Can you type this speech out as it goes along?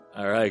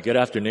All right, good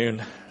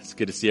afternoon. It's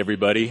good to see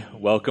everybody.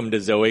 Welcome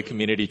to Zoe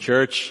Community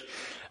Church.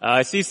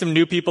 I see some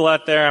new people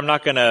out there. I'm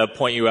not going to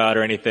point you out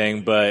or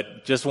anything,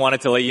 but just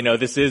wanted to let you know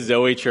this is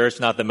Zoe Church,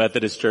 not the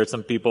Methodist Church.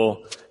 Some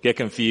people get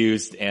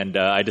confused and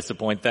I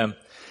disappoint them.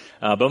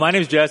 But my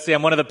name is Jesse.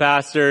 I'm one of the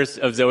pastors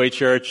of Zoe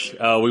Church.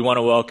 We want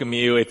to welcome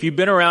you. If you've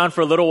been around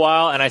for a little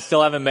while and I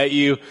still haven't met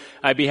you,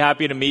 I'd be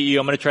happy to meet you.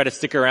 I'm going to try to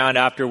stick around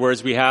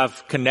afterwards. We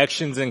have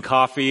connections and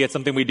coffee. It's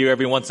something we do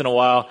every once in a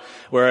while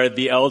where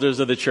the elders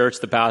of the church,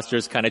 the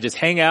pastors, kind of just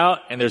hang out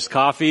and there's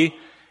coffee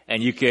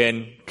and you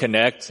can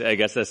connect. I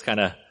guess that's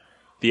kind of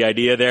the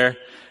idea there.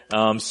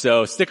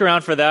 So stick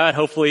around for that.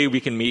 Hopefully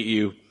we can meet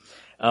you.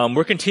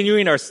 We're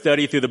continuing our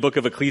study through the book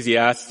of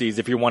Ecclesiastes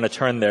if you want to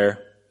turn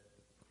there.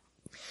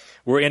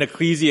 We're in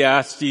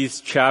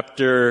Ecclesiastes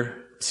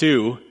chapter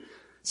 2.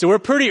 So we're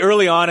pretty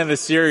early on in the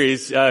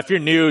series. If you're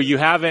new, you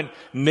haven't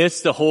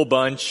missed a whole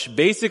bunch.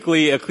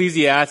 Basically,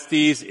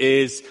 Ecclesiastes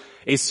is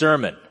a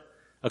sermon.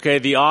 Okay,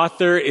 the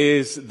author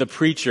is the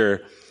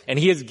preacher, and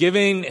he is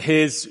giving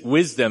his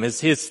wisdom,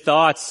 his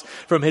thoughts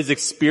from his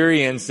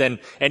experience, and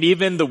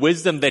even the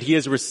wisdom that he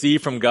has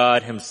received from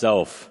God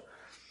himself.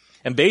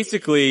 And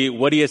basically,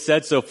 what he has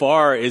said so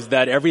far is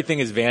that everything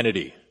is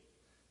vanity.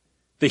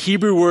 The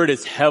Hebrew word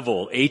is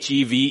hevel,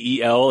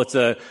 H-E-V-E-L. It's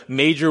a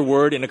major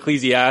word in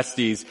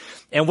Ecclesiastes.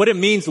 And what it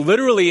means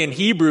literally in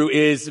Hebrew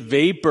is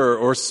vapor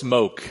or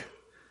smoke.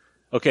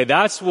 Okay,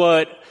 that's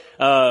what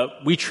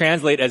we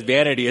translate as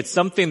vanity. It's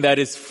something that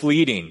is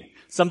fleeting.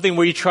 Something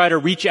where you try to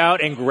reach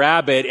out and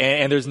grab it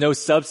and there's no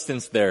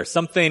substance there.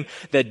 Something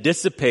that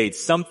dissipates.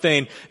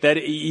 Something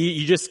that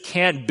you just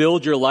can't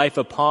build your life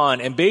upon.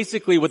 And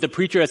basically what the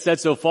preacher has said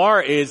so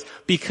far is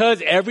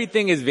because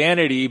everything is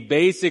vanity,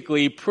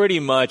 basically pretty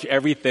much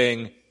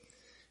everything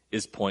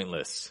is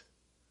pointless.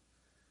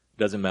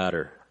 Doesn't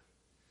matter.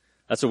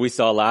 That's what we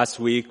saw last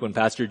week when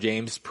Pastor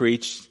James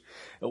preached.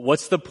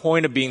 What's the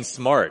point of being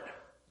smart?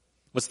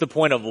 What's the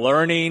point of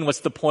learning? What's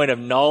the point of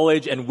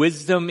knowledge and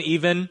wisdom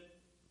even?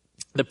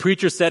 The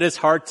preacher set his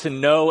heart to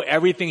know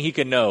everything he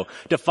could know,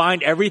 to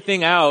find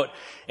everything out,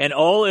 and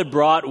all it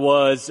brought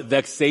was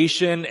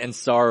vexation and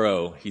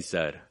sorrow, he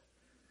said.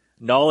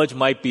 Knowledge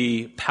might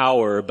be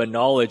power, but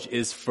knowledge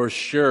is for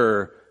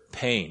sure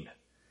pain.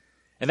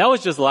 And that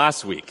was just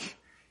last week.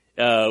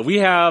 We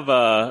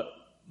have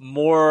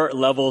more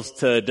levels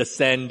to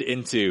descend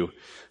into.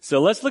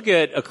 So let's look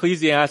at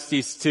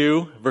Ecclesiastes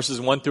 2,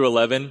 verses 1 through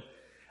 11.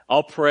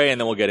 I'll pray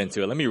and then we'll get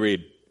into it. Let me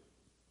read.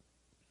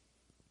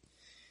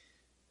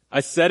 I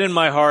said in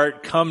my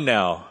heart, come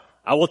now,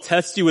 I will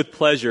test you with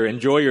pleasure,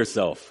 enjoy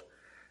yourself.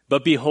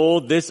 But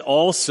behold, this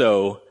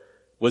also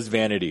was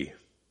vanity.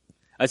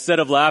 I said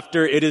of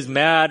laughter, it is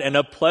mad, and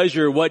of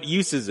pleasure, what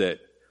use is it?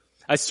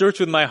 I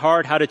searched with my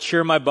heart how to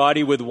cheer my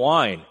body with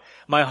wine,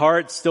 my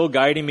heart still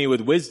guiding me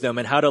with wisdom,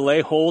 and how to lay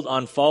hold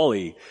on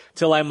folly,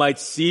 till I might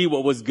see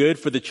what was good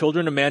for the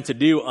children of man to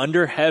do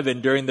under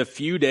heaven during the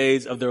few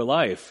days of their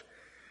life.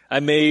 I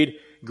made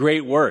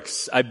great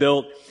works. I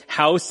built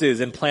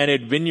houses and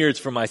planted vineyards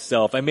for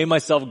myself. I made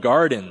myself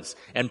gardens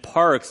and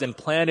parks and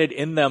planted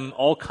in them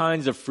all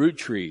kinds of fruit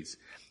trees.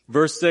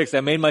 Verse 6,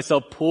 I made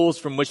myself pools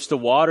from which to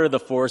water the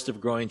forest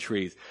of growing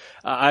trees.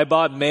 I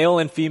bought male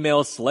and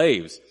female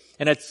slaves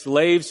and had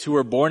slaves who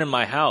were born in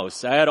my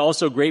house. I had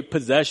also great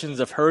possessions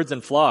of herds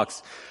and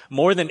flocks,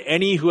 more than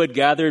any who had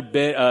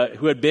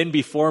been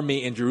before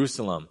me in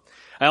Jerusalem.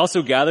 I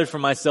also gathered for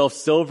myself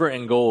silver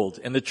and gold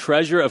and the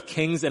treasure of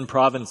kings and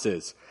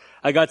provinces.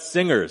 I got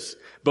singers,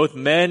 both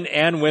men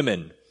and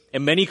women,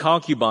 and many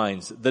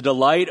concubines, the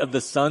delight of the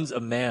sons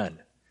of man.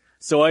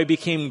 So I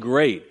became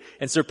great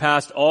and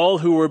surpassed all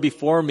who were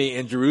before me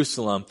in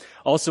Jerusalem.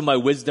 Also my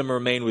wisdom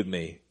remained with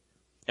me.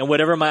 And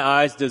whatever my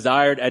eyes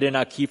desired, I did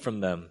not keep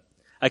from them.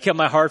 I kept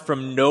my heart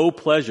from no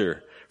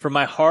pleasure, for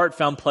my heart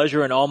found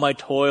pleasure in all my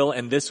toil,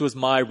 and this was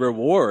my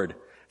reward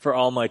for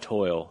all my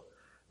toil.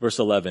 Verse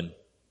 11.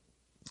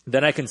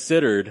 Then I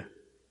considered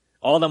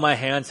all that my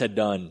hands had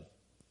done,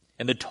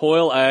 and the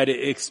toil I had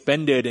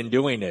expended in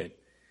doing it.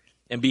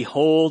 And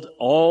behold,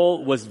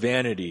 all was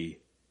vanity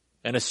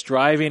and a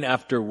striving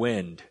after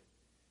wind.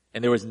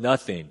 And there was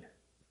nothing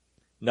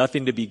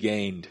to be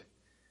gained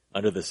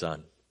under the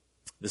sun.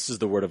 This is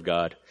the word of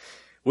God.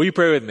 Will you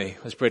pray with me?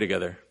 Let's pray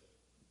together.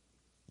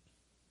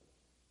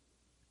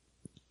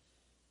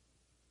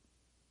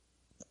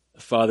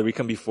 Father, we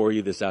come before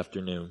you this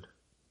afternoon.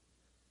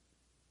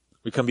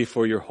 We come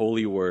before your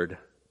holy word.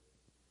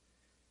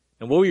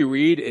 And what we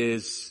read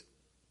is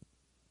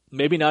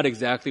maybe not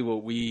exactly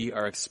what we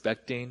are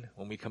expecting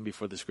when we come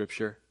before the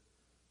scripture.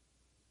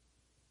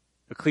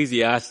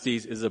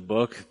 Ecclesiastes is a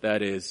book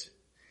that is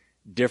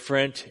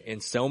different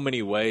in so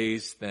many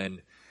ways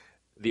than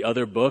the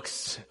other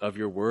books of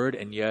your word,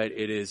 and yet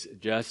it is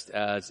just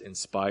as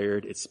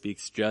inspired. It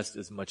speaks just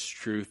as much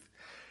truth.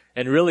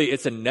 And really,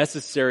 it's a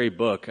necessary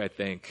book, I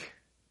think,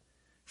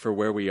 for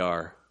where we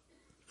are,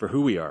 for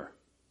who we are.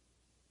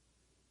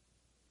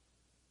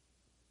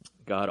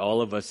 God,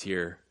 all of us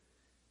here,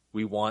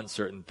 we want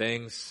certain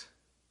things.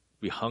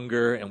 We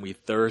hunger and we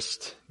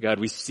thirst. God,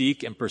 we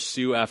seek and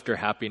pursue after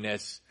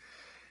happiness.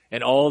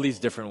 in all these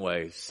different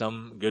ways,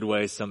 some good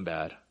ways, some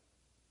bad.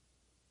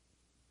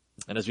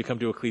 And as we come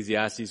to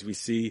Ecclesiastes, we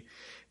see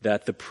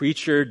that the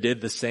preacher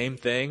did the same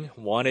thing,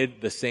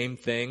 wanted the same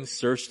things,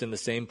 searched in the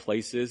same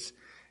places,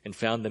 and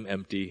found them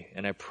empty.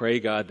 And I pray,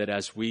 God, that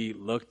as we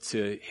look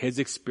to his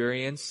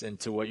experience and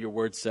to what your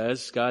word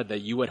says, God,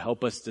 that you would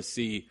help us to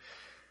see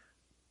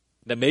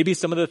that maybe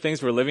some of the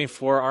things we're living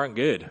for aren't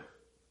good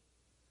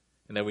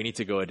and that we need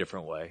to go a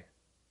different way.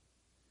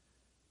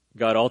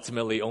 God,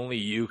 ultimately, only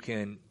you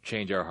can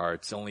change our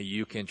hearts. Only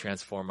you can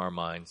transform our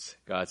minds,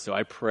 God. So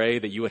I pray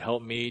that you would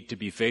help me to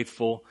be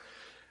faithful.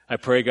 I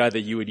pray, God,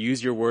 that you would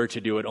use your word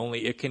to do what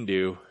only it can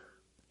do,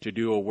 to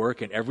do a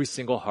work in every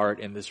single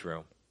heart in this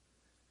room.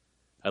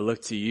 I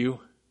look to you,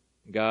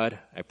 God.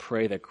 I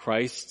pray that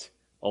Christ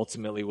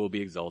ultimately will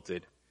be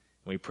exalted.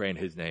 And we pray in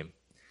his name.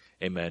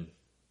 Amen.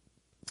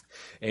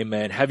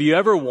 Amen. Have you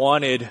ever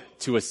wanted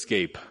to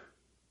escape?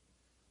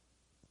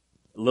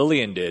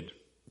 Lillian did.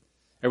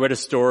 I read a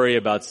story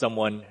about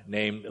someone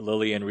named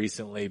Lillian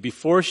recently.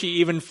 Before she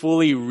even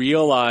fully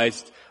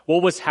realized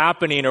what was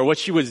happening or what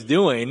she was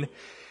doing,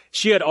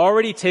 she had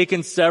already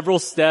taken several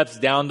steps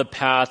down the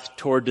path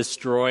toward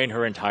destroying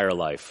her entire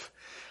life.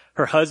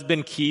 Her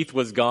husband, Keith,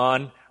 was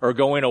gone or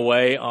going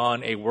away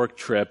on a work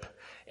trip,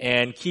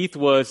 and Keith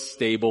was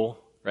stable,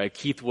 right?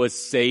 Keith was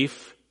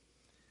safe.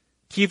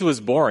 Keith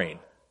was boring,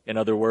 in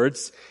other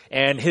words,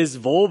 and his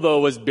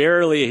Volvo was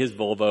barely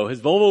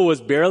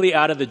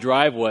out of the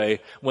driveway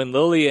when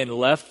Lillian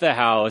left the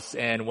house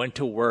and went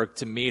to work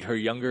to meet her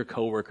younger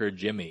coworker,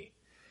 Jimmy.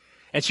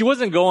 And she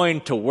wasn't going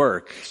to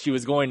work. She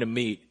was going to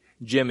meet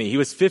Jimmy. He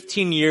was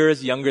 15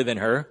 years younger than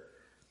her,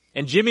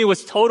 and Jimmy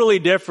was totally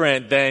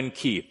different than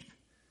Keith.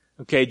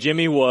 Okay,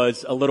 Jimmy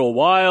was a little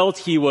wild.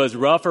 He was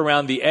rough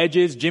around the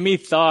edges. Jimmy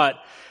thought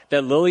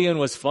that Lillian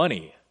was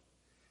funny,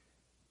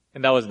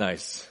 and that was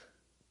nice.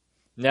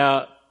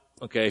 Now,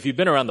 okay, if you've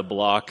been around the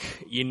block,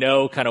 you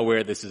know kind of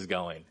where this is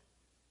going.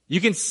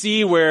 You can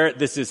see where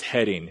this is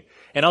heading.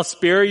 And I'll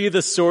spare you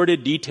the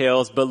sordid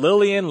details, but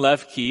Lillian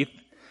left Keith,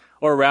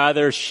 or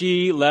rather,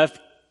 she left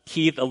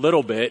Keith a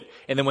little bit,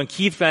 and then when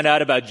Keith found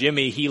out about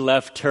Jimmy, he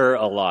left her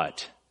a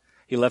lot.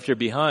 He left her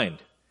behind.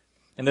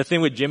 And the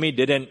thing with Jimmy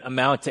didn't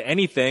amount to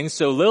anything,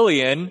 so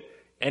Lillian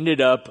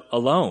ended up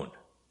alone.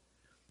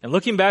 And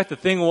looking back, the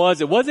thing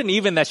was, it wasn't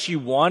even that she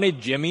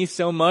wanted Jimmy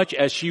so much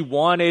as she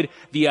wanted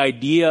the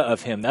idea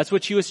of him. That's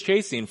what she was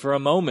chasing for a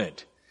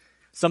moment.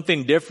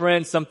 Something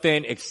different,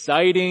 something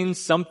exciting,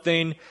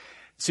 something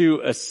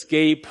to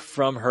escape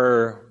from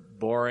her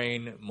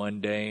boring,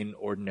 mundane,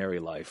 ordinary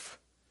life.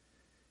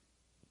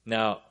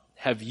 Now,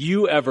 have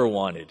you ever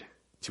wanted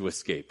to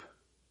escape?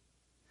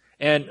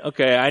 And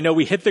okay, I know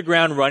we hit the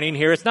ground running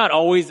here. It's not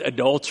always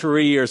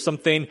adultery or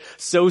something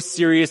so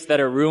serious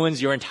that it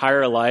ruins your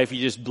entire life. You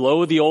just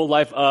blow the old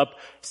life up,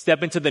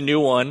 step into the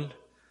new one.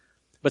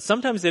 But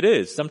sometimes it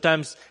is.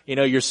 Sometimes,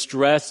 you're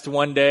stressed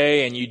one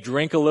day and you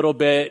drink a little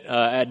bit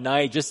at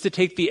night just to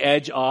take the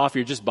edge off.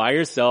 You're just by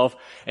yourself,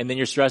 and then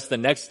you're stressed the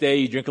next day.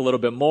 You drink a little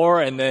bit more,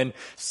 and then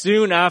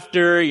soon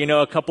after,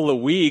 a couple of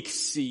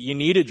weeks, you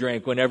need a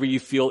drink whenever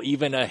you feel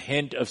even a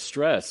hint of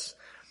stress.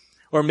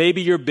 Or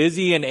maybe you're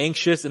busy and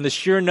anxious and the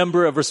sheer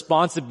number of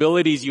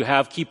responsibilities you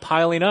have keep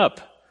piling up.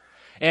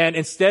 And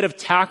instead of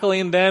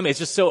tackling them, it's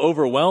just so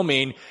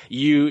overwhelming,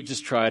 you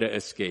just try to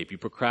escape. You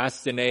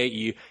procrastinate,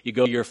 you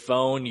go to your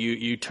phone,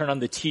 you turn on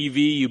the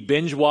TV, you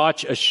binge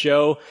watch a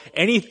show,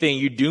 anything,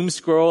 you doom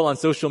scroll on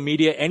social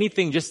media,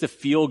 anything just to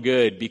feel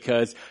good,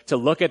 because to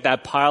look at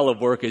that pile of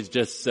work is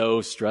just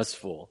so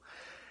stressful.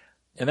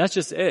 And that's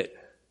just it.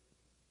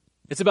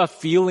 It's about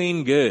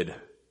feeling good.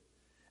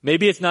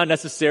 Maybe it's not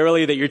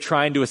necessarily that you're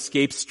trying to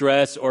escape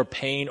stress or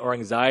pain or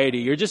anxiety.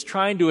 You're just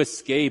trying to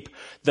escape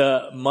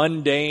the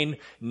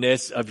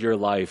mundaneness of your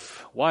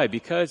life. Why?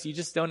 Because you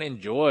just don't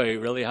enjoy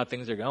really how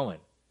things are going.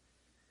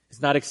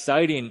 It's not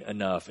exciting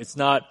enough. It's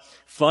not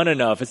fun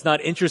enough. It's not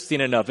interesting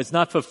enough. It's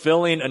not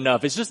fulfilling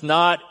enough. It's just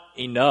not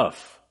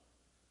enough.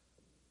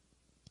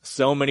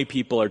 So many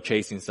people are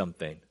chasing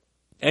something,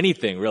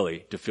 anything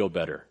really, to feel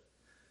better.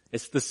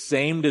 It's the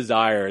same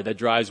desire that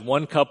drives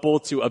one couple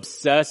to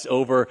obsess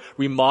over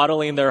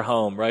remodeling their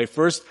home, right?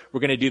 First, we're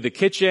going to do the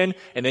kitchen,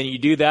 and then you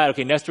do that.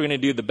 Okay, next we're going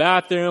to do the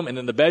bathroom, and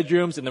then the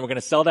bedrooms, and then we're going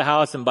to sell the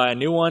house and buy a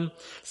new one.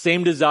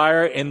 Same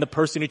desire in the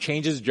person who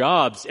changes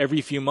jobs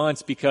every few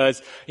months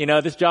because,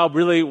 this job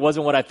really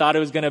wasn't what I thought it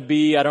was going to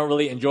be. I don't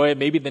really enjoy it.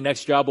 Maybe the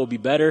next job will be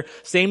better.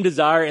 Same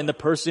desire in the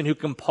person who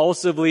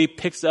compulsively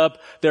picks up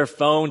their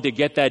phone to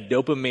get that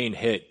dopamine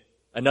hit,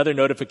 another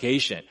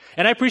notification.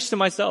 And I preach to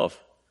myself.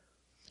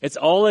 It's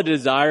all a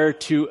desire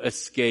to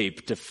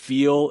escape, to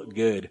feel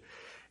good.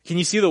 Can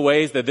you see the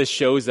ways that this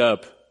shows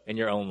up in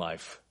your own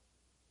life?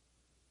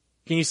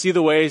 Can you see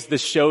the ways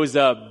this shows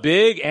up,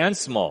 big and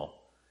small,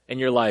 in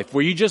your life,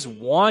 where you just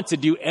want to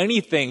do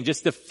anything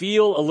just to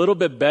feel a little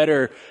bit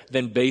better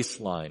than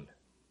baseline?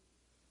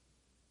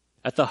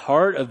 At the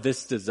heart of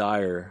this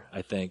desire,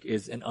 I think,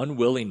 is an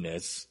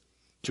unwillingness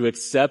to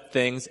accept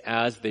things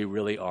as they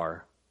really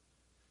are.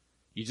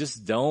 You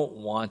just don't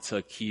want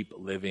to keep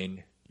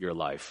living your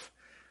life.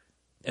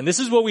 And this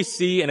is what we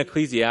see in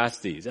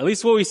Ecclesiastes, at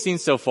least what we've seen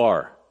so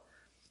far.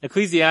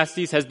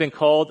 Ecclesiastes has been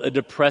called a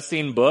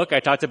depressing book.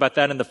 I talked about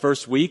that in the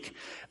first week.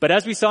 But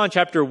as we saw in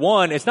chapter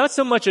 1, it's not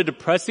so much a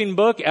depressing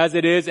book as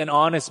it is an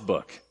honest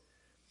book.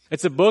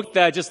 It's a book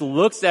that just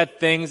looks at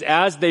things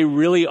as they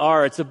really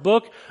are. It's a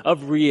book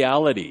of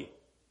reality.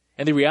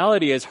 And the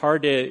reality is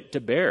hard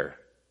to bear.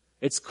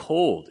 It's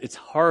cold. It's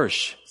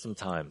harsh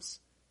sometimes.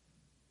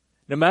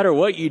 No matter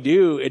what you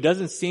do, it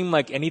doesn't seem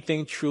like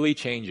anything truly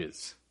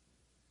changes.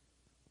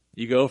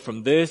 You go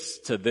from this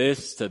to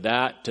this to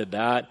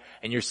that,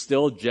 and you're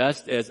still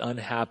just as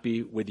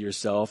unhappy with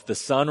yourself. The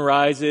sun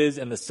rises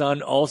and the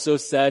sun also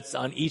sets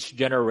on each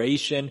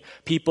generation.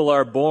 People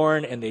are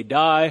born and they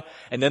die,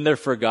 and then they're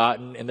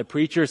forgotten. And the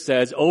preacher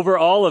says, over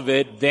all of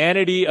it,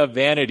 vanity of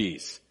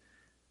vanities.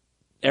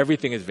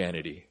 Everything is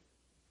vanity.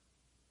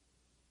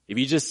 If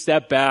you just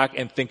step back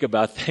and think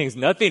about things,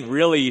 nothing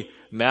really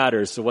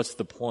matters, so what's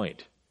the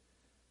point?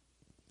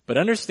 But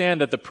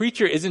understand that the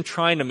preacher isn't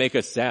trying to make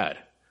us sad.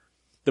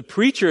 The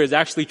preacher is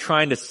actually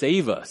trying to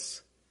save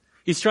us.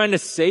 He's trying to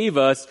save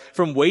us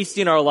from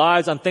wasting our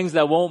lives on things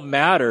that won't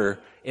matter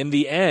in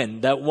the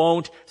end, that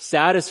won't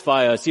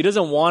satisfy us. He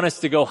doesn't want us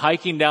to go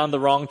hiking down the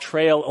wrong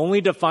trail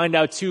only to find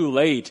out too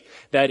late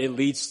that it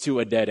leads to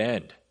a dead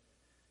end.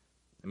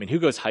 I mean, who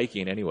goes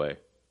hiking anyway?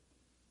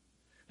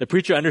 The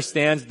preacher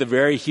understands the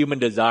very human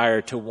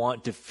desire to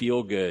want to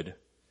feel good,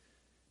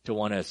 to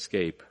want to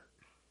escape.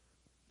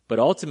 But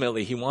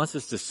ultimately, he wants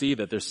us to see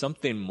that there's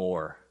something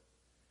more.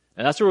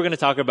 And that's what we're going to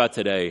talk about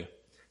today.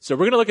 So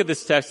we're going to look at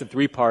this text in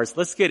 3 parts.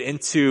 Let's get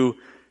into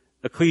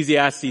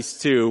Ecclesiastes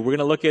 2. We're going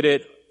to look at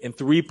it in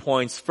 3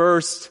 points.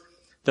 First,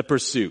 the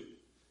pursuit.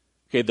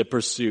 Okay, the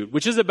pursuit,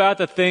 which is about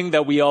the thing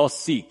that we all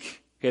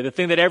seek. Okay, the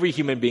thing that every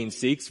human being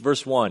seeks.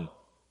 Verse 1.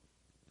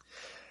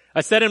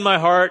 I said in my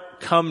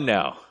heart, come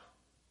now.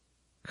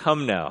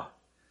 Come now.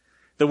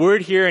 The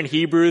word here in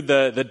Hebrew,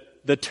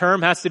 the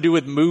term has to do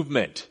with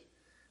movement.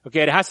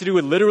 Okay, it has to do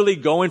with literally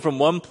going from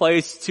one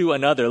place to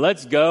another.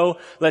 Let's go.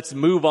 Let's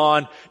move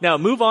on. Now,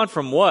 move on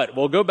from what?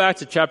 Well, go back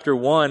to chapter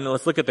 1 and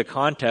let's look at the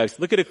context.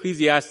 Look at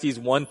Ecclesiastes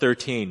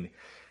 1:13.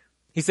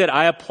 He said,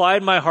 I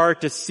applied my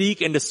heart to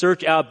seek and to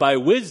search out by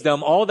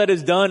wisdom all that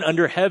is done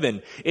under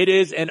heaven. It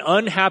is an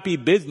unhappy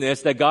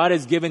business that God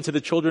has given to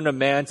the children of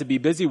man to be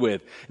busy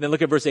with. And then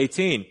look at verse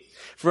 18.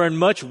 For in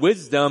much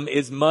wisdom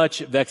is much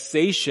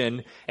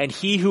vexation, and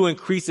he who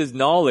increases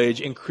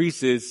knowledge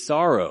increases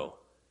sorrow.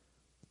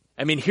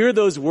 I mean, hear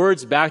those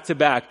words back to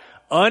back.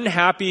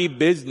 Unhappy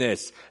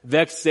business,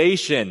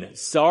 vexation,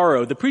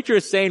 sorrow. The preacher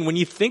is saying when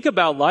you think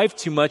about life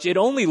too much, it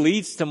only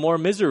leads to more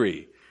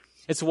misery.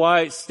 It's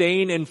why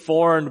staying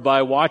informed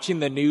by watching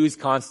the news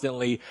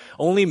constantly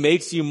only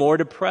makes you more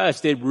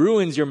depressed. It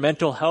ruins your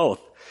mental health.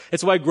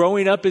 It's why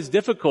growing up is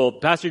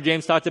difficult. Pastor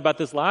James talked about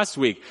this last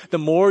week. The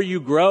more you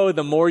grow,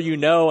 the more you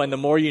know, and the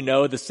more you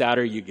know, the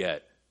sadder you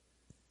get.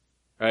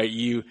 Right?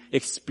 You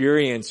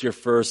experience your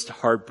first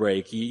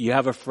heartbreak. You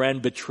have a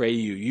friend betray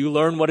you. You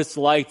learn what it's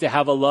like to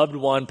have a loved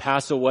one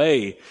pass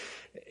away.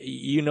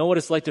 You know what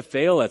it's like to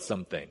fail at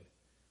something.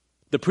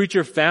 The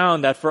preacher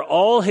found that for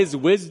all his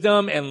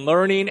wisdom and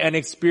learning and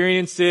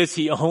experiences,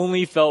 he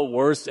only felt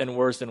worse and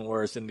worse and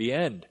worse in the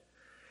end.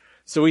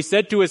 So he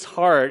said to his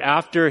heart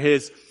after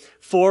his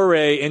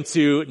foray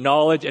into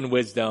knowledge and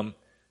wisdom,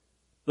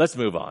 let's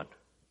move on.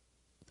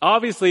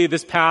 Obviously,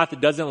 this path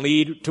doesn't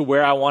lead to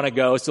where I want to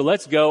go, so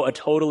let's go a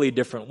totally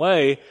different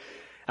way.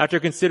 After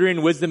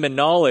considering wisdom and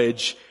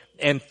knowledge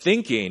and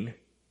thinking,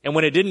 and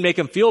when it didn't make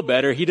him feel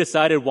better, he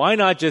decided, why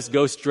not just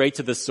go straight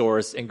to the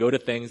source and go to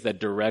things that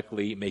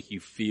directly make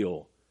you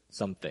feel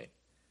something?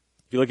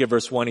 If you look at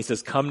verse 1, he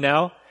says, come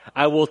now,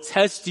 I will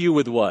test you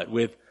with what?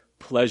 With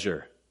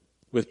pleasure.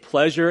 With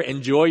pleasure,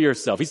 enjoy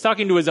yourself. He's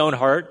talking to his own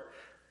heart,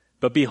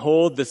 but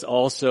behold, this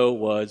also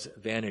was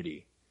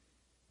vanity.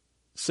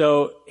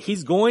 So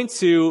he's going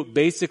to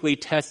basically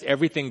test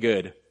everything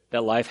good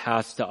that life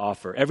has to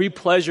offer. Every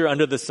pleasure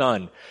under the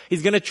sun.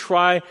 He's going to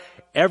try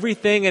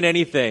everything and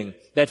anything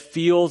that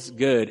feels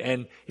good.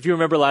 And if you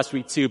remember last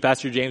week too,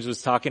 Pastor James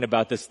was talking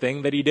about this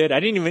thing that he did. I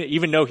didn't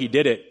even know he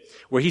did it,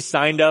 where he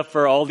signed up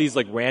for all these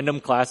like random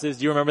classes.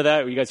 Do you remember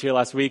that? Were you guys here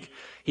last week?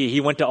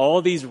 He went to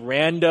all these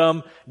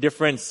random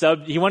different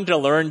he wanted to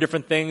learn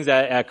different things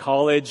at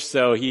college.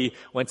 So he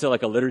went to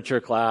like a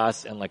literature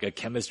class and like a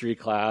chemistry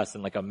class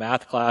and like a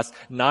math class,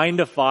 9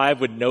 to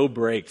 5 with no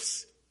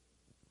breaks.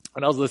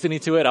 When I was listening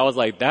to it, I was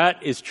like,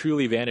 that is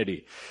truly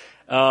vanity.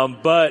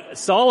 But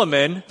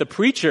Solomon, the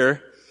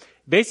preacher,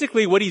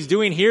 basically what he's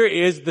doing here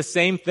is the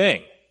same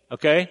thing.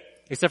 Okay?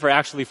 Except for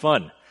actually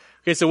fun.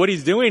 Okay, so what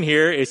he's doing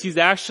here is he's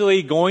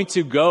actually going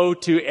to go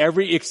to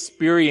every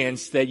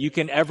experience that you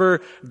can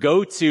ever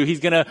go to. He's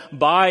going to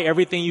buy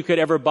everything you could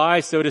ever buy,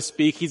 so to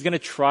speak. He's going to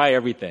try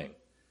everything.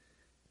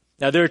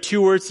 Now, there are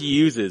 2 words he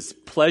uses,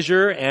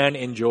 pleasure and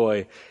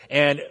enjoy.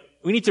 And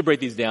we need to break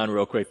these down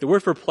real quick. The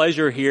word for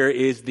pleasure here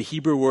is the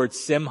Hebrew word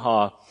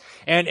simha.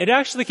 And it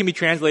actually can be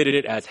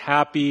translated as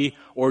happy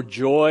or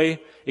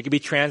joy. It can be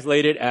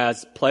translated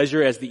as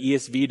pleasure, as the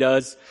ESV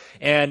does.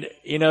 And,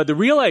 the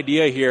real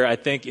idea here, I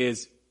think,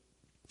 is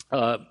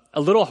a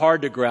little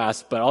hard to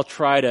grasp, but I'll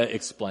try to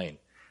explain.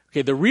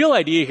 Okay, the real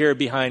idea here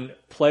behind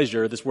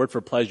pleasure, this word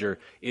for pleasure,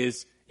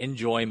 is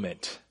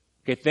enjoyment.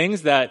 Okay,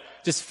 things that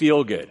just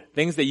feel good,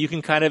 things that you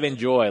can kind of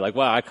enjoy, like,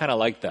 wow, I kind of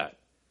like that.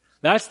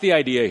 That's the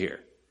idea here.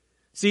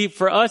 See,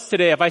 for us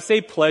today, if I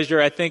say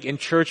pleasure, I think in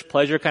church,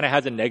 pleasure kind of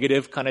has a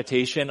negative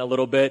connotation a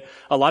little bit.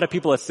 A lot of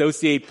people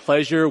associate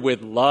pleasure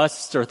with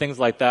lust or things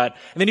like that.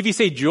 And then if you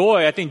say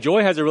joy, I think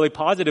joy has a really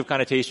positive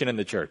connotation in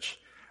the church.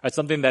 Right?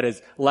 Something that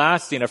is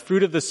lasting, a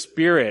fruit of the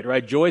Spirit,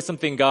 right? Joy is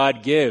something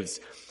God gives.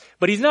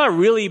 But he's not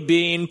really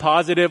being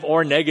positive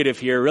or negative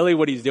here. Really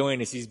what he's doing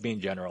is he's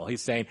being general.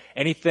 He's saying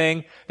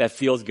anything that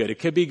feels good. It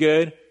could be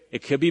good.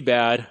 It could be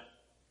bad.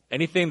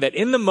 Anything that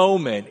in the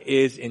moment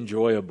is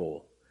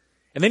enjoyable.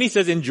 And then he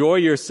says, enjoy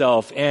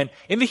yourself. And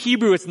in the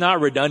Hebrew, it's not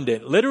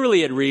redundant.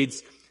 Literally, it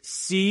reads,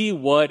 see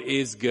what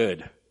is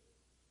good.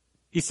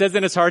 He says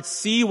in his heart,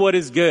 see what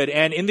is good.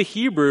 And in the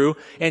Hebrew,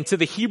 and to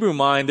the Hebrew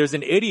mind, there's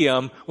an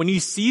idiom. When you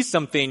see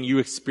something, you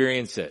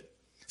experience it.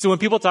 So when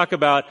people talk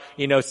about,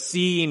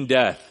 seeing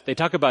death, they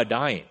talk about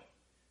dying.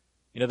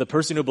 The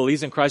person who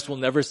believes in Christ will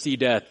never see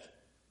death.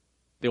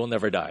 They will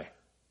never die.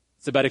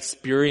 It's about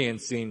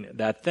experiencing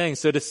that thing.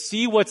 So to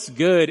see what's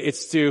good,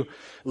 it's to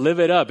live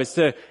it up. It's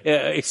to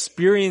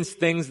experience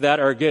things that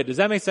are good. Does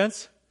that make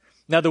sense?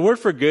 Now, the word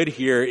for good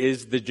here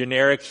is the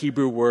generic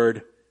Hebrew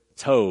word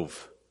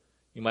tov.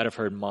 You might have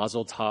heard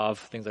mazel tov,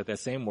 things like that,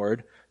 same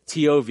word.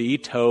 T-O-V,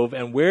 tov.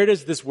 And where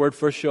does this word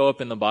first show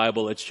up in the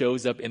Bible? It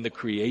shows up in the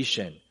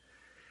creation.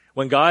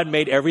 When God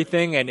made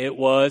everything and it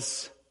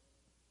was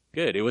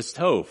good. It was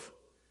tov.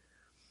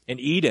 In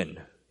Eden,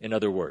 in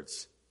other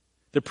words.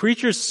 The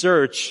preacher's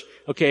search,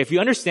 okay, if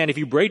you understand, if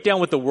you break down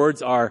what the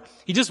words are,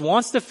 he just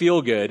wants to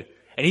feel good,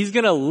 and he's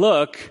going to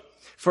look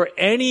for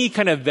any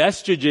kind of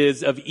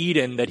vestiges of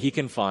Eden that he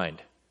can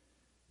find.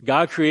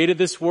 God created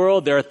this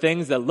world. There are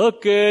things that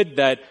look good,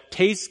 that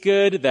taste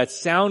good, that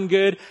sound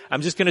good.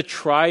 I'm just going to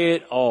try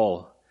it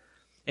all.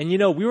 And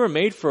we were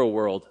made for a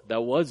world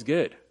that was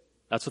good.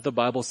 That's what the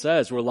Bible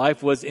says, where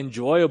life was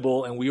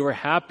enjoyable and we were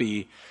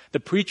happy. The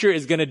preacher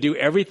is going to do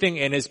everything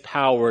in his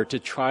power to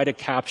try to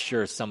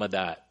capture some of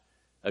that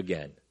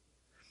again.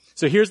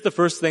 So here's the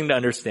first thing to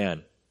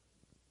understand.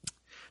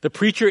 The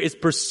preacher is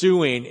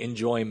pursuing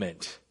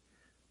enjoyment.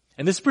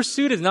 And this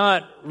pursuit is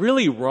not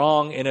really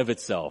wrong in of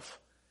itself.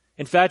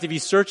 In fact, if you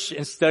search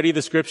and study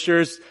the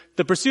scriptures,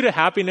 the pursuit of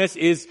happiness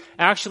is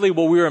actually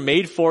what we were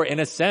made for in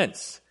a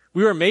sense.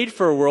 We were made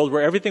for a world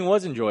where everything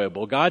was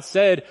enjoyable. God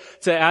said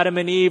to Adam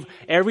and Eve,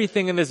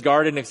 everything in this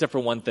garden except for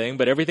one thing,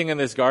 but everything in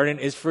this garden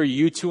is for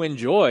you to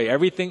enjoy.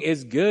 Everything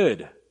is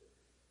good.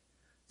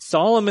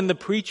 Solomon the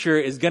preacher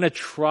is going to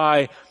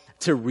try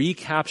to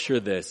recapture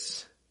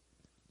this.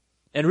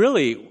 And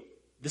really,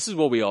 this is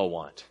what we all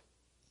want.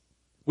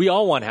 We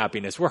all want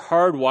happiness. We're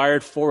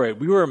hardwired for it.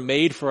 We were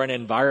made for an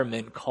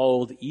environment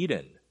called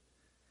Eden.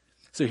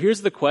 So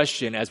here's the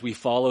question as we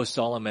follow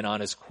Solomon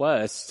on his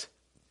quest.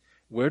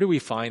 Where do we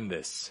find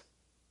this?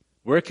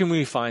 Where can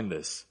we find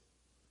this?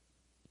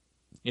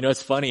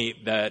 It's funny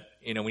that,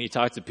 when you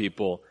talk to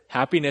people,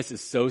 happiness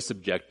is so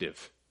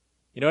subjective.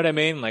 You know what I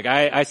mean? Like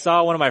I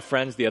saw one of my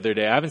friends the other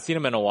day. I haven't seen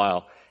him in a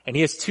while. And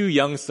he has 2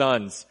 young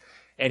sons.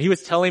 And he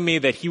was telling me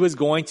that he was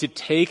going to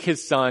take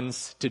his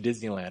sons to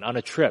Disneyland on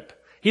a trip.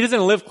 He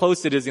doesn't live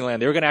close to Disneyland.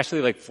 They were going to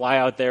actually fly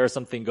out there or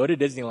something, go to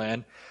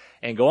Disneyland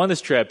and go on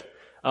this trip.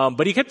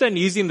 But he kept on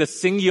using the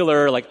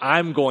singular,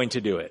 I'm going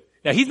to do it.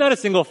 Now he's not a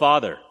single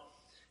father.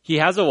 He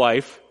has a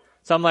wife.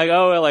 So I'm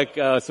like,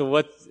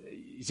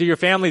 so your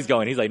family's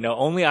going? He's like, no,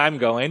 only I'm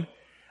going,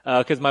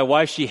 cause my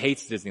wife, she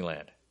hates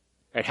Disneyland.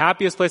 Right?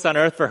 Happiest place on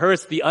earth. For her,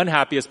 it's the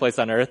unhappiest place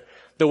on earth.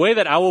 The way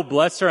that I will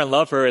bless her and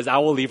love her is I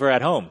will leave her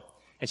at home.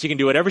 And she can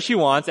do whatever she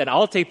wants, and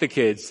I'll take the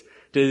kids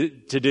to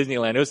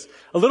Disneyland. It was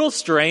a little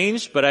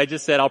strange, but I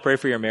just said, I'll pray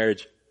for your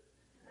marriage.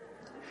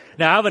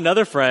 Now, I have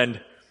another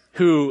friend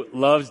who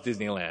loves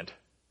Disneyland.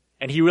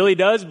 And he really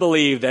does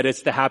believe that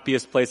it's the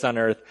happiest place on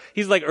earth.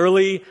 He's up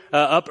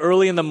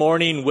early in the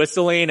morning,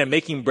 whistling and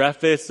making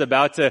breakfast,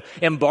 about to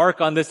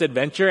embark on this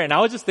adventure. And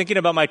I was just thinking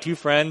about my 2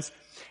 friends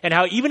and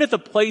how even if the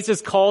place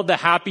is called the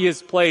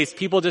happiest place,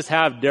 people just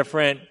have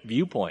different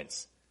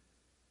viewpoints.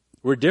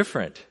 We're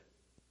different.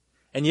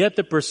 And yet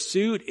the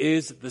pursuit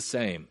is the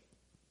same.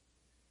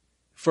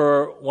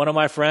 For one of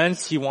my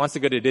friends, he wants to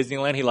go to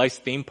Disneyland. He likes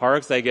theme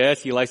parks, I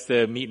guess. He likes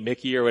to meet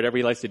Mickey or whatever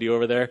he likes to do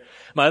over there.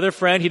 My other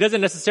friend, he doesn't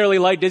necessarily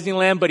like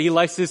Disneyland, but he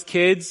likes his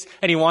kids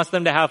and he wants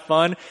them to have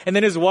fun. And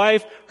then his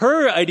wife,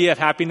 her idea of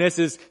happiness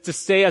is to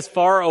stay as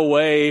far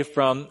away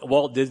from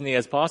Walt Disney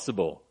as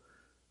possible.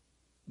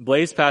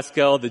 Blaise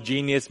Pascal, the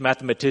genius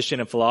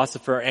mathematician and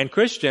philosopher and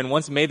Christian,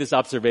 once made this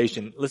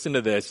observation. Listen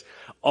to this.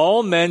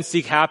 All men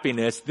seek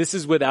happiness. This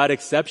is without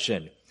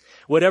exception.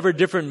 Whatever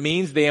different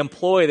means they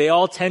employ, they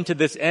all tend to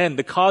this end.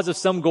 The cause of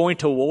some going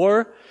to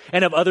war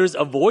and of others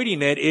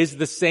avoiding it is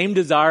the same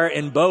desire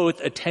in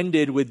both,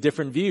 attended with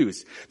different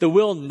views. The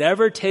will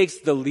never takes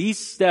the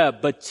least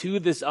step but to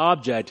this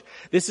object.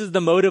 This is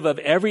the motive of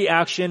every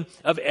action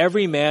of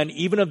every man,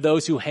 even of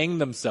those who hang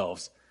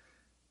themselves.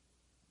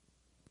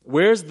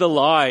 Where's the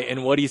lie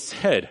in what he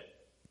said?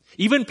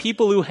 Even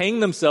people who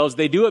hang themselves,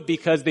 they do it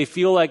because they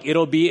feel like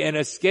it'll be an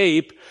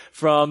escape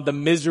from the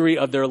misery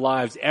of their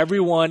lives.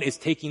 Everyone is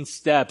taking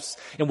steps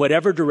in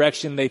whatever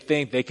direction they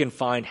think they can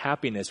find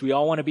happiness. We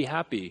all want to be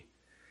happy.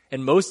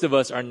 And most of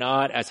us are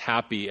not as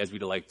happy as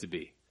we'd like to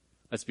be.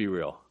 Let's be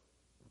real.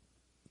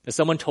 If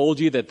someone told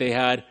you that they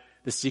had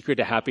the secret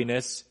to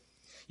happiness,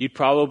 you'd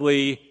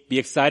probably be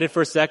excited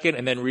for a second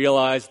and then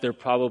realize they're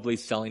probably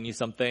selling you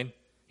something,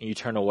 and you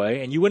turn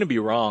away. And you wouldn't be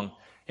wrong.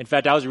 In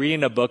fact, I was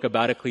reading a book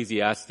about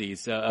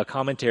Ecclesiastes, a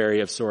commentary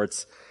of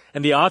sorts,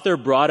 and the author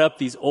brought up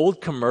these old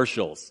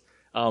commercials.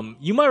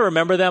 You might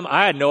remember them.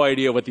 I had no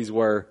idea what these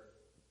were,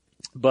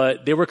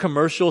 but they were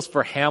commercials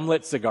for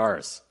Hamlet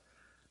cigars.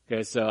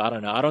 Okay, so I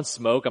don't know. I don't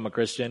smoke. I'm a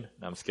Christian.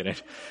 No, I'm just kidding.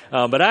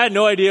 But I had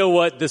no idea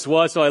what this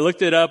was, so I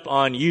looked it up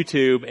on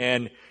YouTube,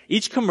 and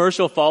each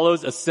commercial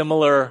follows a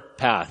similar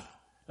path.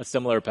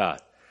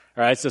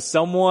 All right, so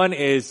someone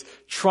is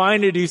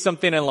trying to do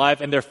something in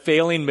life and they're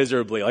failing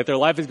miserably. Like their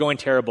life is going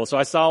terrible. So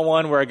I saw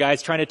one where a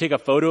guy's trying to take a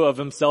photo of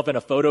himself in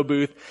a photo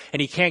booth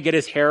and he can't get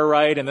his hair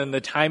right, and then the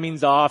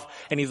timing's off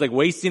and he's like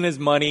wasting his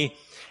money.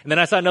 And then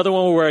I saw another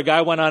one where a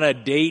guy went on a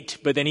date,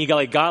 but then he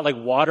got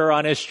water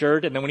on his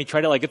shirt, and then when he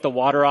tried to get the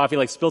water off,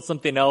 he spilled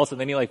something else, and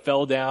then he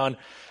fell down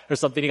or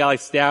something. He got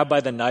stabbed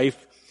by the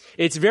knife.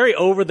 It's very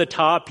over the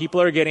top.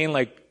 People are getting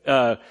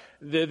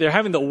they're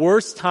having the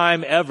worst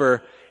time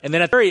ever. And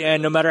then at the very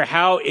end, no matter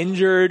how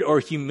injured or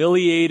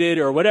humiliated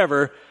or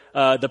whatever,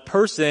 the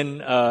person,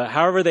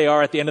 however they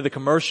are at the end of the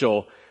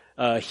commercial,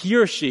 he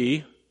or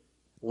she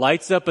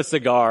lights up a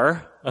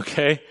cigar,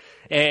 okay,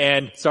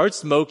 and starts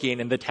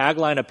smoking, and the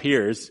tagline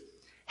appears,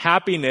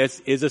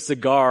 "Happiness is a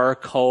cigar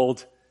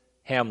called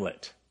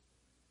Hamlet."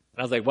 And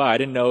I was like, wow, I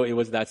didn't know it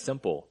was that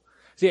simple.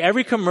 See,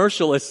 every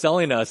commercial is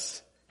selling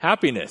us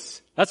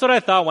happiness. That's what I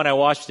thought when I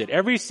watched it.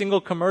 Every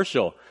single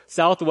commercial.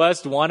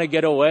 Southwest, want to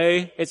get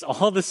away. It's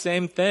all the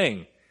same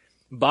thing.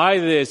 Buy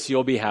this,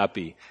 you'll be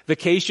happy.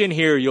 Vacation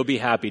here, you'll be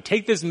happy.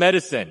 Take this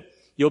medicine,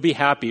 you'll be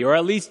happy. Or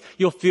at least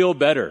you'll feel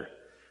better.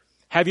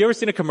 Have you ever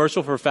seen a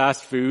commercial for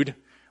fast food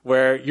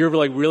where you're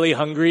really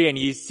hungry and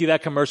you see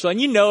that commercial and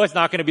you know it's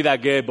not going to be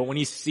that good, but when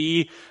you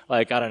see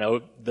I don't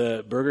know,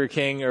 the Burger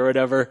King or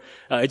whatever,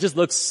 it just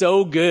looks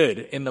so good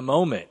in the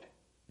moment.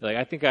 You're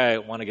I think I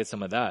want to get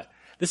some of that.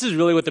 This is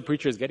really what the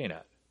preacher is getting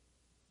at.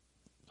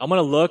 I'm going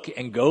to look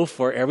and go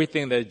for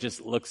everything that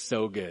just looks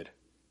so good.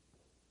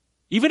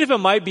 Even if it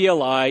might be a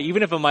lie,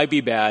 even if it might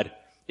be bad,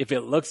 if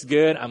it looks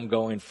good, I'm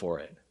going for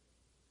it.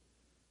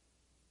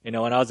 When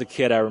I was a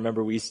kid, I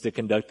remember we used to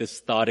conduct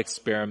this thought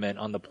experiment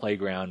on the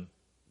playground.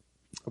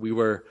 We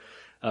were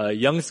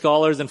young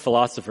scholars and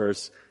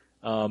philosophers,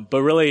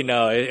 but really,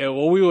 no.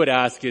 What we would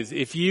ask is,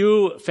 if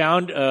you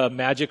found a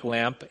magic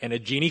lamp and a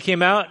genie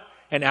came out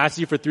and asked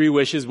you for 3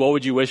 wishes, what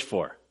would you wish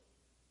for?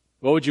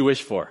 What would you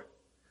wish for?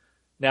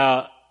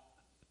 Now,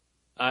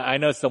 I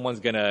know someone's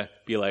going to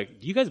be like,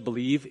 do you guys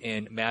believe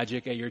in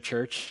magic at your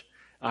church?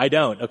 I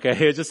don't, okay?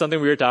 It's just something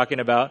we were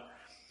talking about.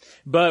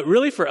 But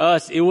really for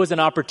us, it was an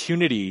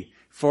opportunity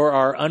for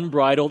our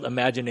unbridled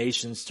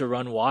imaginations to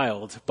run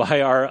wild by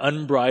our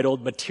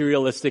unbridled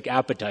materialistic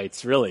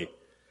appetites, really.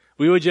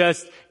 We would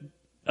just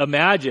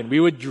imagine, we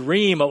would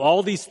dream of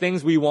all these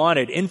things we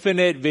wanted.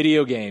 Infinite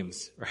video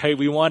games, right?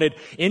 We wanted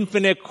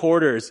infinite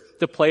quarters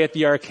to play at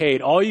the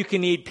arcade. All you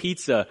can eat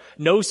pizza.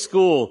 No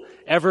school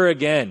ever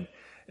again.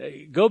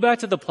 Go back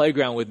to the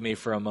playground with me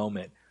for a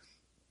moment.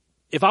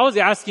 If I was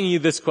asking you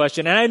this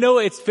question, and I know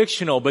it's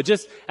fictional, but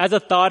just as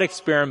a thought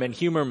experiment,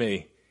 humor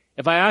me.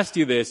 If I asked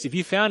you this, if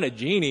you found a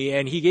genie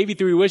and he gave you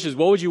 3 wishes,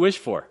 what would you wish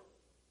for?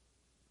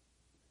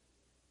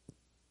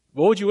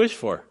 What would you wish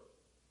for?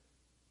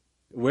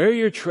 Where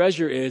your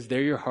treasure is,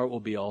 there your heart will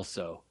be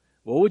also.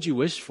 What would you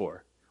wish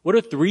for? What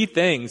are 3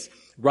 things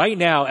right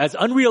now, as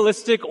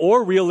unrealistic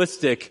or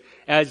realistic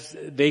as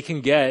they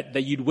can get,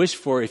 that you'd wish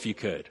for if you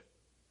could?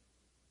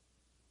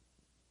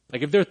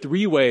 If there are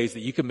 3 ways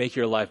that you could make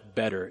your life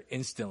better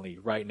instantly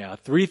right now,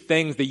 3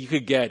 things that you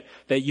could get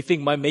that you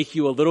think might make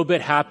you a little bit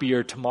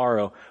happier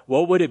tomorrow,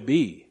 what would it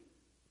be?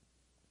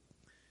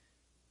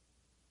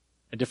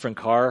 A different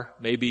car,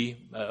 maybe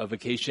a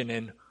vacation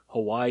in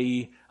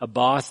Hawaii, a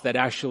boss that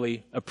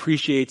actually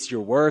appreciates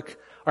your work,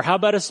 or how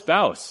about a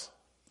spouse?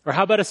 Or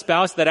how about a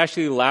spouse that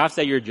actually laughs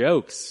at your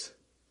jokes?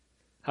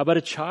 How about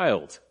a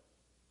child?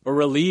 Or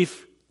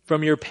relief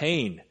from your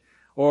pain?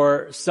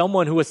 Or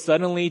someone who was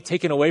suddenly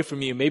taken away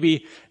from you.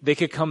 Maybe they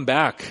could come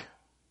back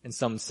in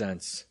some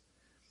sense.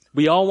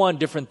 We all want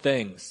different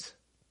things.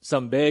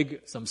 Some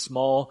big, some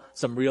small,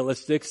 some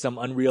realistic, some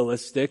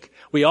unrealistic.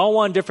 We all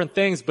want different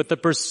things, but the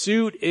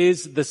pursuit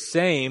is the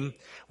same.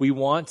 We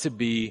want to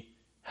be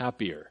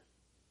happier.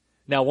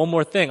 Now, one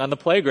more thing. On the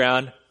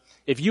playground,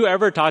 if you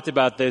ever talked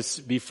about this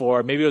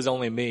before, maybe it was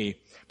only me,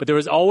 but there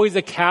was always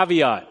a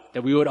caveat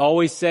that we would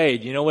always say.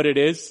 Do you know what it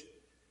is?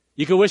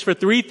 You can wish for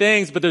 3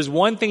 things, but there's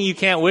one thing you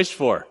can't wish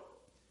for.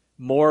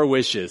 More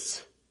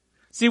wishes.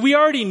 See, we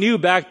already knew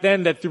back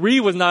then that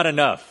 3 was not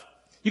enough.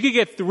 You could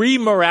get 3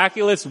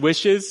 miraculous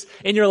wishes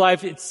in your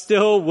life. It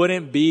still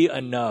wouldn't be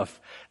enough.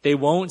 They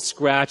won't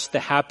scratch the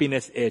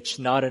happiness itch.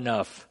 Not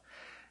enough.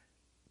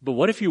 But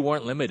what if you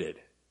weren't limited?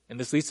 And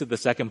this leads to the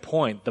second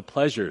point, the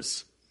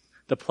pleasures.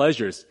 The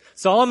pleasures.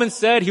 Solomon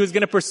said he was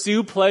going to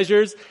pursue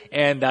pleasures,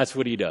 and that's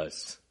what he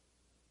does.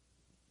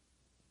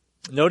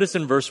 Notice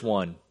in verse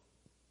 1,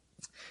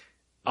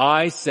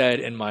 I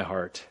said in my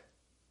heart,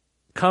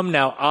 come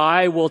now,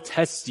 I will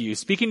test you.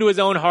 Speaking to his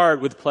own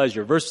heart with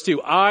pleasure. Verse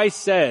 2, I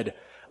said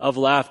of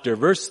laughter.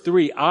 Verse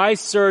 3, I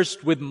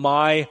searched with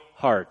my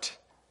heart.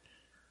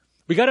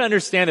 We got to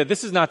understand that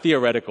this is not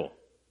theoretical.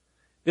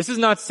 This is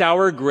not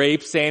sour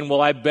grapes saying, well,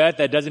 I bet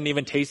that doesn't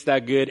even taste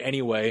that good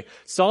anyway.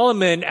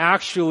 Solomon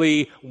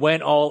actually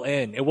went all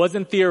in. It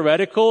wasn't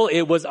theoretical.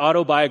 It was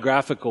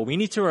autobiographical. We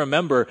need to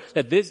remember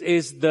that this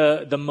is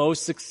the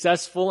most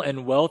successful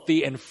and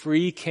wealthy and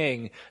free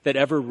king that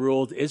ever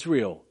ruled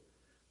Israel.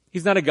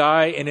 He's not a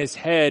guy in his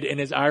head in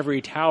his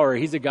ivory tower.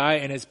 He's a guy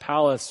in his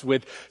palace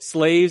with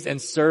slaves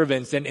and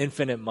servants and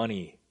infinite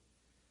money.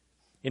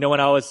 You know, when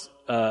I was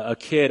a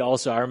kid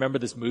also, I remember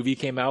this movie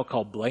came out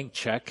called Blank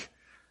Check.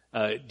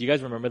 Do you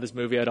guys remember this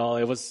movie at all?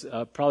 It was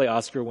probably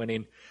Oscar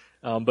winning.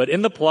 But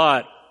in the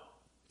plot,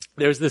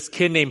 there's this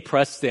kid named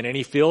Preston, and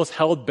he feels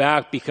held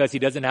back because he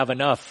doesn't have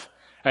enough.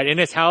 Right, in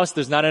his house,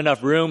 there's not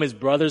enough room. His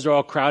brothers are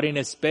all crowding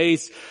his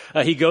space.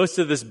 He goes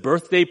to this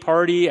birthday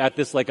party at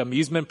this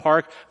amusement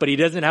park, but he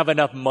doesn't have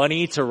enough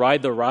money to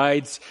ride the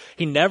rides.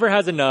 He never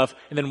has enough.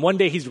 And then one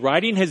day he's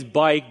riding his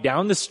bike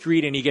down the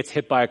street and he gets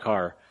hit by a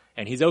car.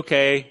 And he's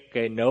okay,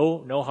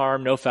 no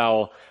harm, no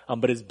foul.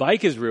 But his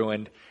bike is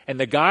ruined. And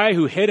the guy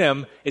who hit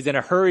him is in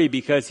a hurry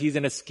because he's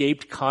an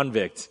escaped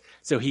convict.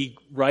 So he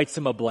writes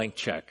him a blank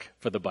check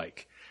for the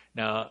bike.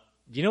 Now,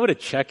 do you know what a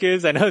check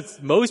is? I know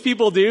most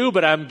people do,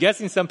 but I'm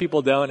guessing some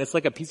people don't. It's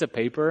like a piece of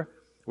paper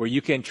where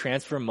you can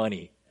transfer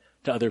money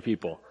to other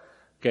people.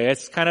 Okay,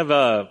 it's kind of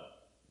a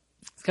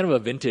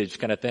vintage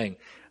kind of thing.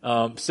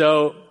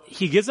 So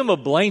he gives him a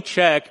blank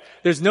check.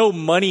 There's no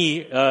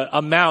money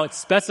amount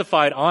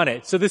specified on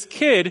it. So this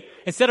kid,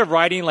 instead of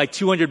writing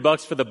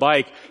 $200 for the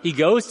bike, he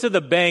goes to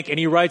the bank and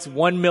he writes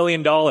 $1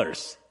 million. Okay,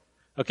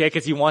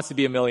 because he wants to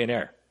be a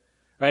millionaire.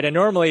 Right? And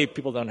normally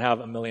people don't have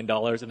 $1 million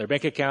in their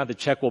bank account. The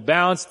check will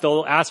bounce.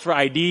 They'll ask for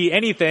ID,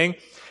 anything.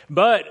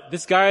 But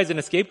this guy is an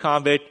escaped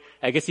convict.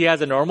 I guess he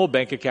has a normal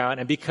bank account.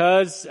 And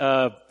because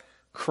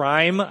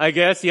crime, I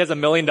guess, he has $1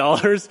 million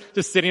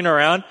just sitting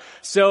around.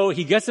 So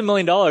he gets $1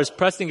 million.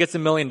 Preston gets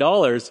 $1 million.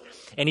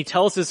 And he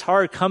tells his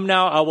heart, come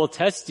now, I will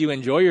test you.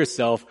 Enjoy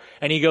yourself.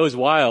 And he goes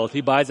wild.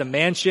 He buys a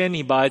mansion.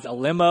 He buys a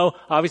limo.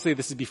 Obviously,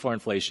 this is before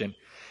inflation.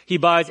 He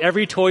buys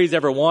every toy he's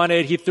ever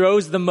wanted. He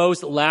throws the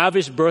most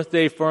lavish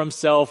birthday for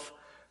himself.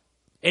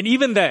 And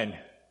even then,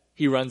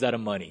 he runs out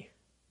of money.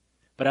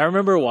 But I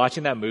remember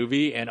watching that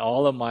movie and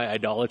all of my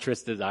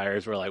idolatrous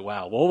desires were like,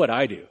 wow, what would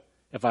I do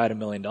if I had $1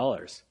 million?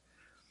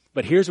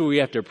 But here's what we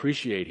have to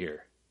appreciate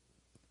here.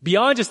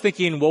 Beyond just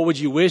thinking, what would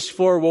you wish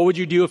for? What would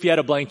you do if you had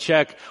a blank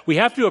check? We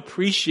have to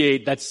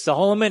appreciate that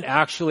Solomon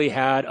actually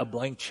had a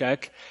blank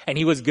check and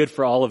he was good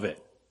for all of it.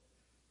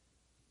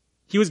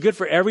 He was good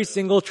for every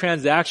single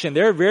transaction.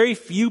 There are very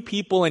few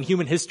people in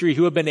human history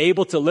who have been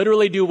able to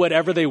literally do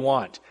whatever they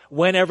want,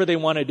 whenever they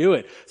want to do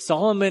it.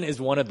 Solomon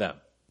is one of them.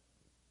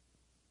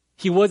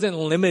 He wasn't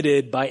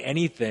limited by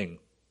anything.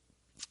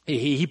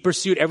 He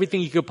pursued everything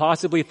he could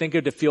possibly think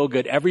of to feel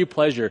good, every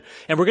pleasure.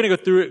 And we're going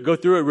to go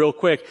through it real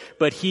quick.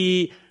 But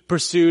he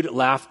pursued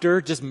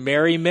laughter, just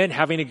merriment,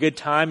 having a good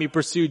time. He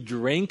pursued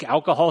drink,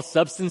 alcohol,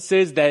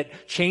 substances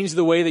that change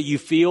the way that you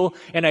feel,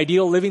 an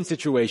ideal living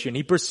situation.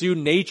 He pursued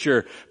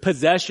nature,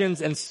 possessions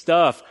and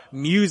stuff,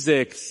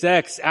 music,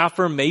 sex,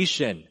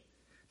 affirmation.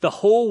 The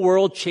whole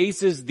world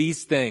chases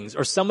these things,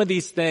 or some of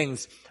these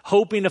things,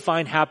 hoping to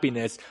find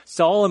happiness.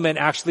 Solomon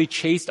actually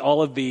chased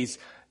all of these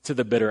to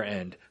the bitter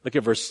end. Look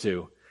at verse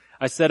 2.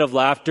 I said of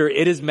laughter,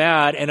 it is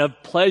mad, and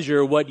of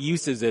pleasure, what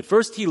use is it?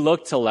 First, he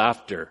looked to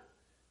laughter.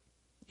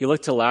 He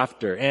looked to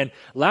laughter. And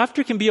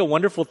laughter can be a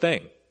wonderful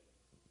thing.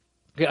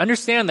 Okay,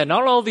 understand that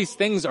not all these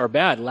things are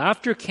bad.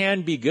 Laughter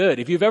can be good.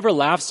 If you've ever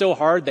laughed so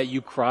hard that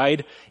you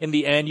cried in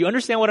the end, you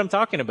understand what I'm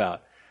talking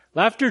about.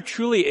 Laughter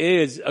truly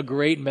is a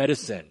great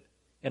medicine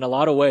in a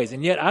lot of ways.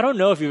 And yet, I don't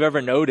know if you've ever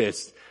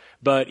noticed,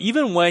 but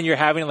even when you're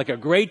having a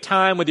great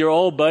time with your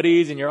old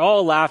buddies and you're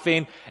all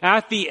laughing,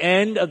 at the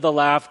end of the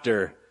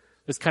laughter,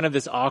 there's kind of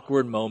this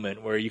awkward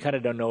moment where you kind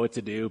of don't know what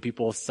to do.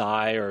 People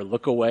sigh or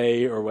look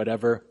away or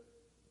whatever.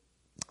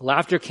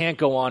 Laughter can't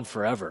go on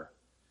forever.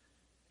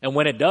 And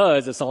when it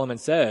does, as Solomon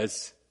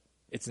says,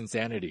 it's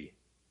insanity.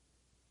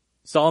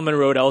 Solomon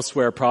wrote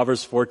elsewhere,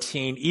 Proverbs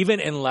 14, even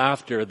in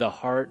laughter, the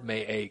heart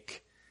may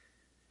ache.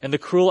 And the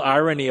cruel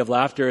irony of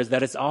laughter is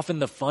that it's often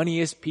the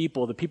funniest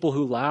people, the people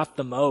who laugh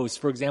the most,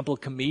 for example,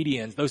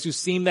 comedians, those who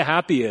seem the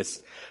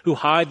happiest, who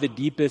hide the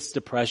deepest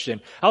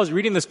depression. I was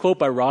reading this quote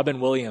by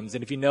Robin Williams,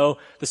 and if you know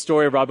the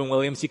story of Robin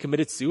Williams, he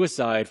committed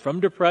suicide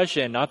from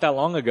depression not that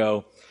long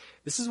ago.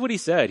 This is what he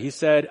said. He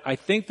said, I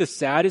think the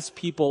saddest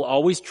people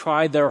always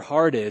try their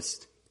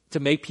hardest to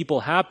make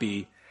people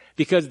happy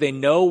because they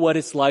know what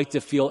it's like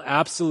to feel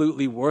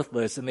absolutely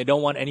worthless and they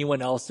don't want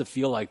anyone else to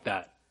feel like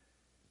that.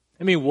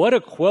 I mean, what a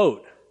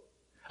quote.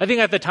 I think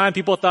at the time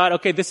people thought,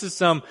 okay, this is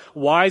some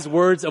wise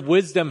words of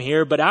wisdom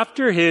here, but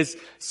after his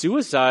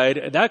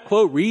suicide, that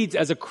quote reads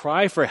as a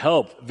cry for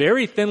help,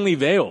 very thinly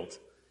veiled.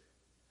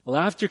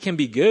 Laughter can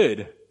be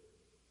good,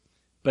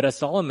 but as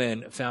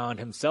Solomon found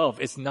himself,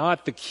 it's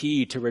not the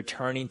key to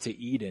returning to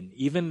Eden.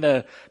 Even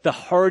the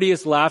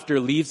heartiest laughter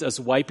leaves us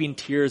wiping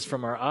tears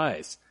from our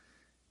eyes.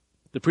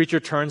 The preacher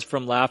turns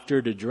from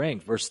laughter to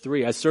drink. Verse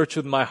 3, I search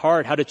with my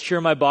heart how to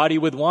cheer my body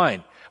with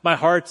wine. My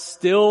heart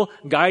still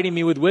guiding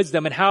me with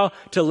wisdom, and how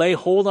to lay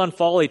hold on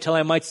folly till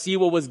I might see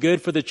what was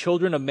good for the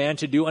children of man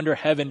to do under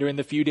heaven during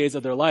the few days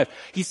of their life.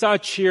 He saw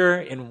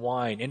cheer in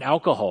wine, in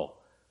alcohol,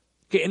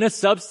 in a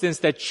substance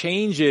that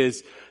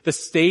changes the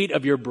state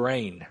of your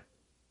brain.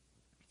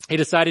 He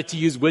decided to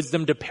use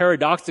wisdom to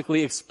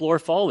paradoxically explore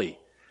folly.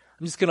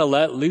 I'm just going to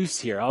let loose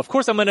here. Of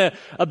course, I'm going to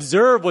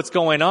observe what's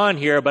going on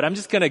here, but I'm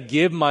just going to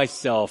give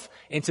myself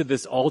into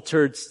this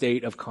altered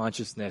state of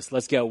consciousness.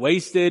 Let's get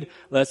wasted.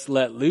 Let's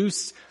let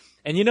loose.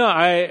 And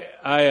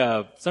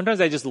I sometimes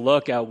I just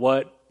look at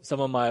what some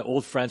of my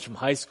old friends from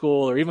high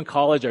school or even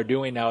college are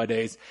doing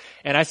nowadays.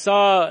 And I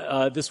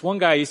saw this one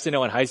guy I used to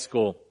know in high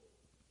school.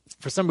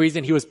 For some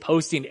reason, he was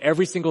posting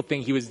every single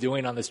thing he was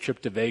doing on this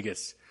trip to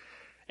Vegas.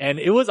 And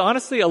it was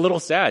honestly a little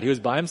sad. He was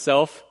by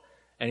himself.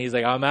 And he's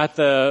like, I'm at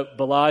the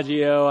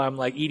Bellagio. I'm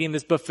like eating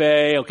this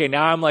buffet. Okay,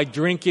 now I'm like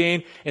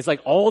drinking. It's like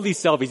all these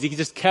selfies. He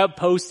just kept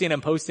posting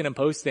and posting and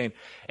posting.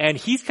 And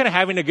he's kind of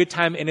having a good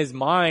time in his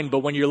mind. But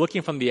when you're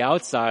looking from the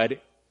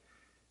outside,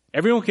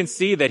 everyone can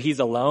see that he's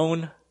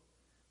alone.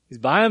 He's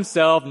by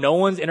himself. No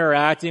one's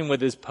interacting with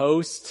his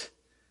post.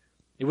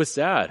 It was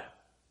sad.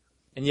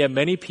 And yet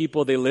many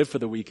people, they live for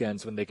the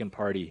weekends when they can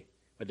party,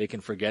 when they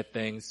can forget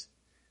things.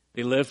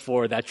 They live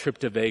for that trip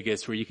to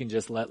Vegas where you can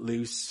just let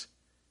loose,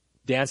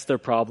 dance their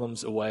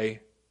problems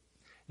away.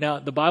 Now,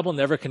 the Bible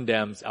never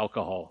condemns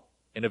alcohol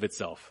in of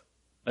itself.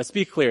 Let's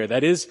be clear.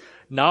 That is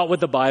not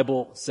what the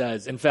Bible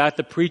says. In fact,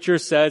 the preacher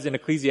says in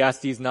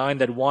Ecclesiastes 9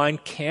 that wine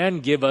can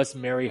give us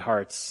merry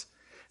hearts.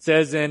 It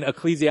says in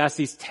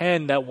Ecclesiastes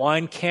 10 that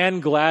wine can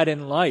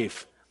gladden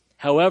life.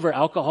 However,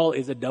 alcohol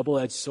is a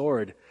double-edged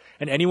sword.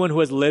 And anyone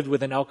who has lived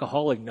with an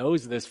alcoholic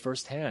knows this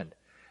firsthand.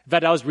 In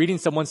fact, I was reading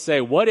someone say,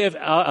 what if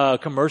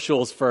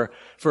commercials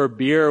for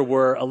beer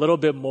were a little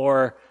bit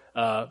more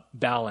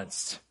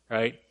balanced,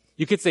 right?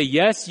 You could say,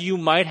 yes, you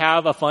might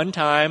have a fun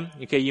time.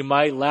 Okay, you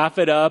might laugh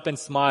it up and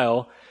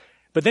smile.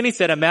 But then he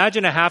said,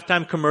 imagine a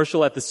halftime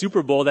commercial at the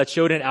Super Bowl that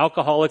showed an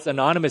Alcoholics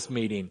Anonymous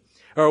meeting,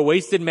 or a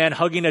wasted man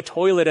hugging a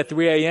toilet at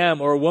 3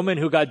 a.m., or a woman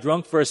who got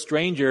drunk for a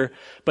stranger,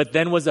 but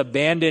then was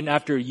abandoned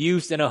after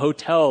use in a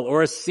hotel,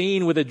 or a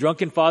scene with a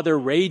drunken father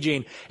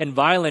raging and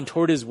violent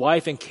toward his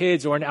wife and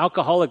kids, or an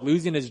alcoholic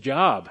losing his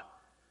job.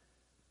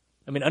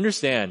 I mean,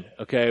 understand,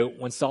 okay,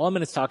 when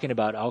Solomon is talking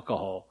about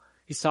alcohol,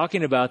 he's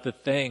talking about the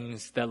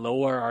things that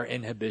lower our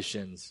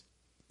inhibitions,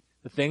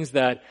 the things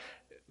that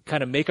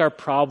kind of make our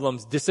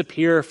problems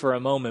disappear for a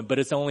moment, but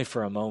it's only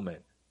for a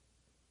moment.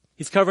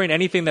 He's covering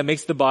anything that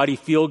makes the body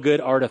feel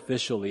good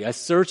artificially. I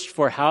searched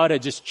for how to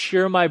just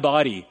cheer my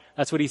body.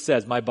 That's what he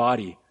says, my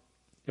body.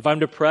 If I'm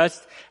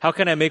depressed, how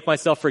can I make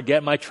myself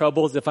forget my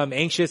troubles? If I'm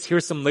anxious,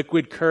 here's some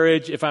liquid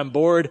courage. If I'm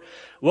bored,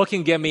 what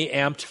can get me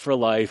amped for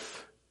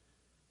life?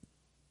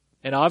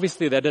 And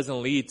obviously that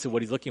doesn't lead to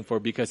what he's looking for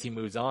because he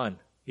moves on.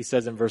 He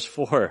says in verse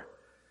 4,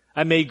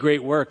 I made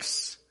great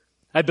works.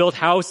 I built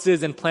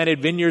houses and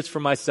planted vineyards for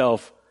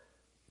myself.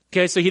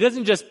 Okay, so he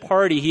doesn't just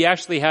party. He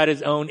actually had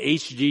his own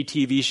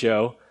HGTV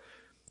show.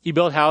 He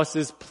built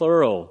houses,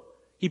 plural.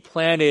 He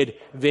planted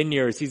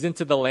vineyards. He's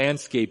into the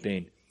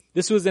landscaping.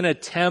 This was an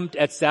attempt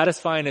at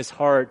satisfying his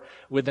heart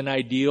with an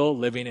ideal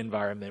living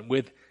environment,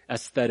 with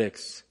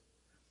aesthetics.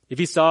 If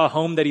he saw a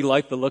home that he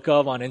liked the look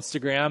of on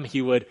Instagram, he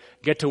would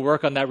get to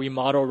work on that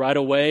remodel right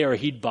away, or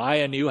he'd buy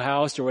a new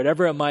house, or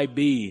whatever it might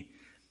be.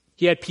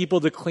 He had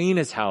people to clean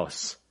his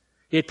house.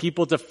 He had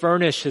people to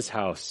furnish his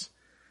house.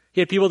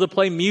 He had people to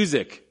play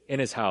music in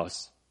his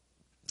house.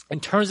 In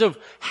terms of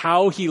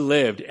how he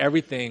lived,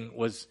 everything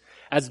was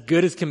as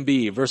good as can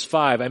be. Verse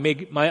 5, I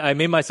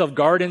made myself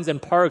gardens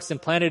and parks and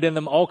planted in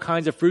them all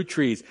kinds of fruit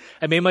trees.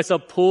 I made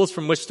myself pools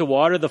from which to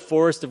water the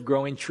forest of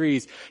growing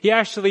trees. He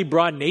actually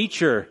brought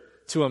nature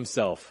to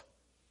himself.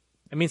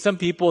 I mean, some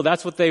people,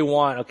 that's what they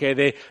want,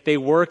 okay? They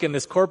work in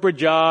this corporate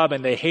job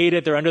and they hate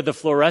it. They're under the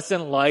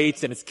fluorescent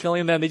lights and it's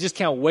killing them. They just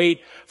can't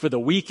wait for the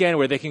weekend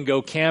where they can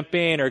go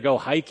camping or go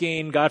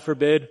hiking, God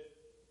forbid.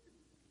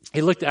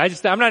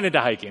 I'm not into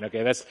hiking,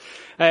 okay?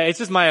 It's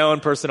just my own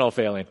personal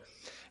failing.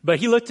 But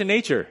he looked to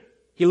nature.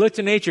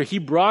 He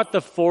brought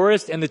the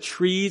forest and the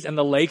trees and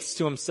the lakes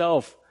to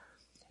himself.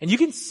 And you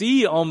can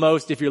see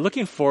almost, if you're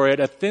looking for it,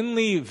 a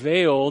thinly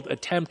veiled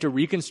attempt to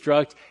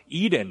reconstruct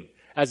Eden,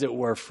 as it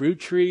were. Fruit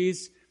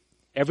trees,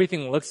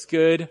 everything looks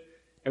good,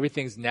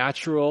 everything's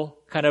natural,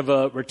 kind of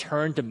a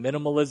return to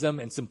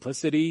minimalism and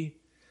simplicity.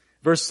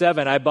 Verse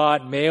 7, I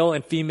bought male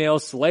and female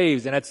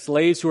slaves and had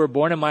slaves who were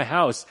born in my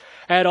house.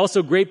 I had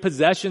also great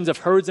possessions of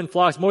herds and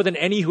flocks, more than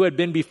any who had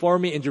been before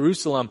me in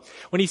Jerusalem.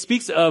 When he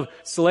speaks of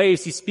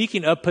slaves, he's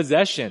speaking of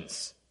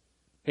possessions.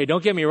 Hey,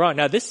 don't get me wrong.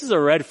 Now, this is a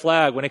red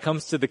flag when it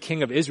comes to the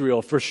king of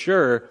Israel, for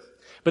sure.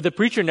 But the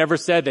preacher never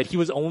said that he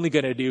was only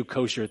going to do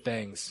kosher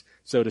things,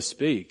 so to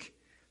speak.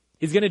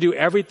 He's going to do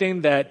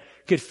everything that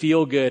could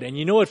feel good. And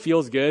you know what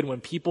feels good?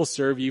 When people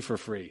serve you for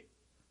free.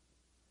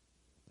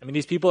 I mean,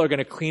 these people are going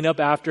to clean up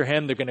after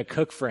him. They're going to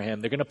cook for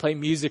him. They're going to play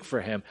music for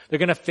him. They're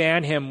going to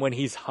fan him when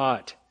he's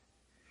hot.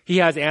 He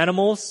has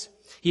animals.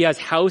 He has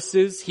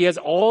houses. He has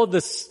all the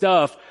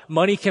stuff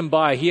money can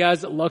buy. He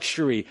has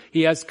luxury.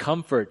 He has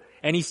comfort.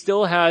 And he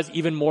still has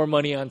even more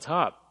money on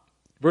top.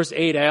 Verse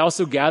 8, I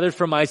also gathered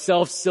for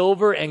myself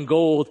silver and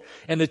gold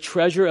and the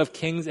treasure of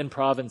kings and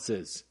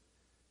provinces.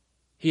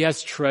 He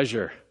has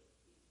treasure.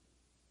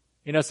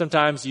 You know,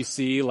 sometimes you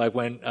see like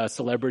when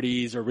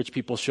celebrities or rich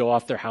people show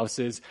off their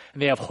houses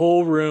and they have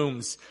whole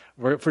rooms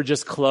for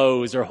just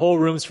clothes or whole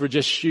rooms for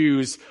just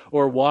shoes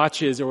or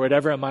watches or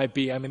whatever it might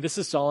be. I mean, this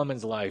is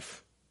Solomon's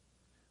life.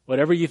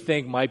 Whatever you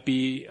think might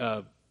be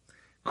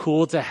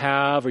cool to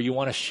have or you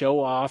want to show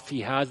off,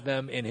 he has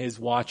them in his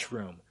watch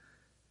room.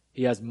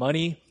 He has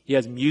money. He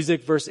has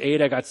music. Verse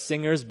 8, I got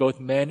singers, both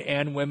men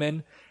and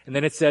women. And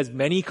then it says,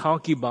 many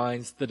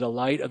concubines, the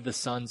delight of the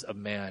sons of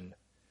man.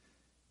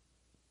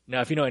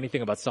 Now, if you know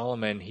anything about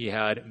Solomon, he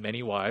had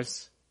many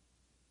wives.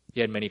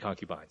 He had many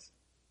concubines.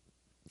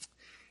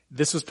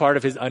 This was part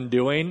of his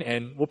undoing,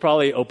 and we'll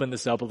probably open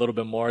this up a little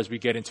bit more as we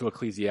get into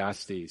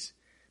Ecclesiastes.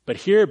 But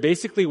here,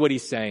 basically what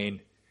he's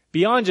saying,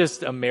 beyond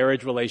just a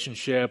marriage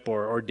relationship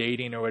or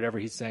dating or whatever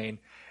he's saying,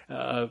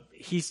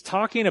 he's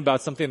talking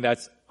about something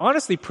that's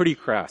honestly pretty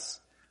crass.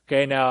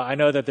 Okay, now I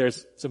know that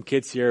there's some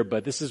kids here,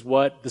 but this is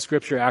what the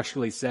scripture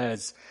actually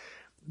says.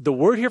 The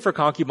word here for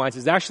concubines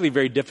is actually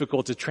very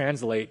difficult to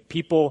translate.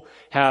 People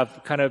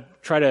have kind of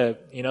tried to,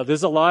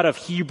 there's a lot of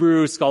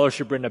Hebrew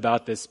scholarship written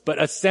about this,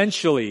 but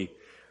essentially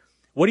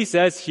what he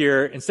says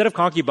here, instead of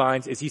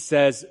concubines, is he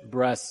says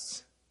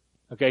breasts.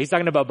 Okay, he's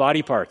talking about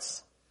body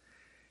parts.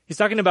 He's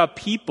talking about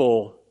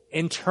people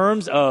in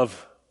terms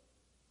of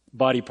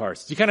body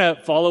parts. Do you kind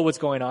of follow what's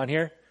going on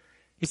here?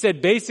 He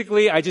said,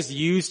 basically, I just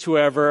used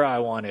whoever I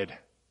wanted.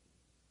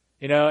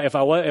 If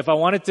I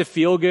wanted to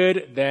feel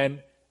good,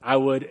 then I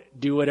would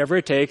do whatever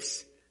it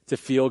takes to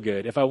feel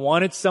good. If I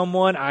wanted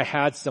someone, I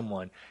had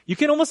someone. You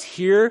can almost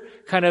hear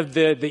kind of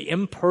the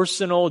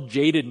impersonal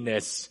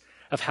jadedness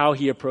of how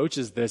he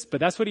approaches this, but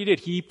that's what he did.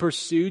 He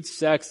pursued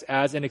sex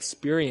as an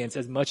experience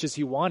as much as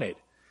he wanted.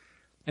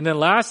 And then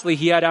lastly,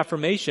 he had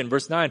affirmation.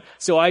 Verse 9,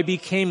 so I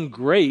became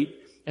great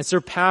and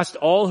surpassed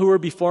all who were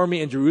before me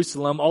in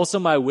Jerusalem. Also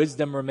my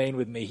wisdom remained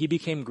with me. He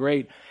became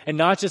great, and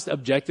not just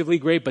objectively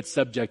great, but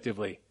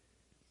subjectively.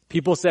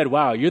 People said,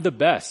 wow, you're the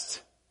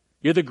best.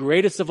 You're the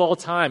greatest of all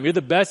time. You're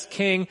the best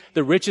king,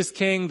 the richest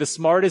king, the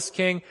smartest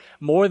king,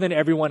 more than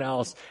everyone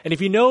else. And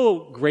if you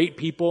know great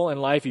people in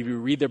life, if you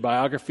read their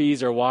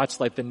biographies or watch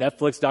like the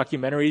Netflix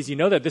documentaries, you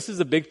know that this is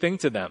a big thing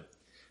to them.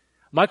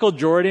 Michael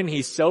Jordan,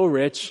 he's so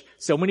rich.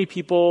 So many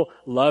people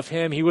love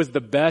him. He was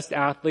the best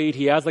athlete.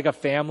 He has like a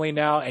family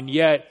now. And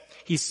yet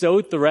he's so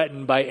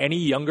threatened by any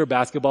younger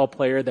basketball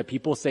player that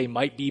people say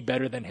might be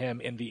better than him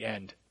in the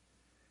end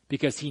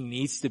because he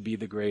needs to be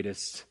the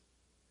greatest.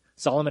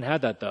 Solomon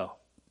had that though.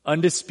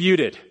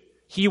 Undisputed.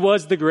 He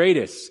was the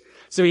greatest.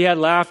 So he had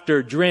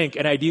laughter, drink,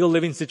 an ideal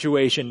living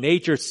situation,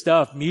 nature,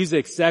 stuff,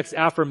 music, sex,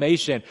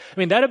 affirmation. I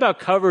mean, that about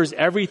covers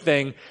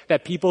everything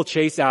that people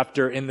chase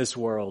after in this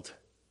world.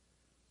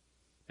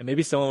 And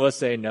maybe some of us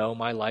say, no,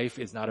 my life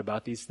is not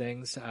about these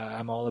things.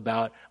 I'm all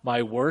about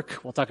my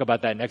work. We'll talk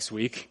about that next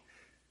week.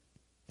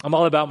 I'm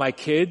all about my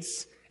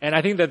kids. And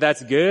I think that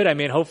that's good. I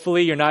mean,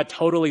 hopefully you're not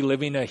totally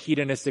living a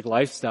hedonistic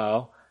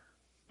lifestyle.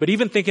 But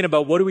even thinking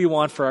about what do we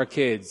want for our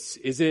kids?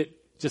 Is it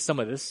just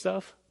some of this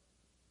stuff?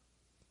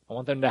 I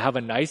want them to have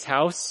a nice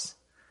house.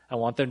 I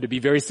want them to be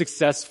very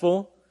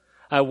successful.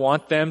 I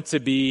want them to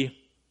be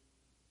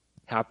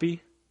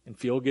happy and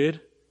feel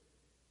good.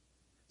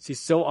 See,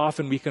 so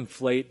often we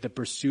conflate the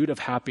pursuit of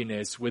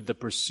happiness with the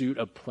pursuit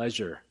of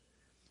pleasure.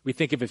 We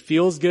think if it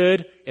feels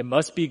good, it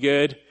must be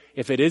good.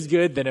 If it is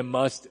good, then it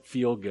must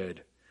feel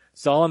good.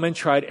 Solomon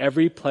tried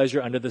every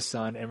pleasure under the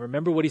sun. And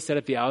remember what he said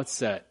at the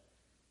outset.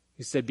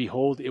 He said,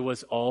 behold, it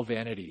was all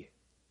vanity.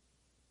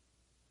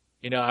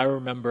 I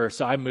remember,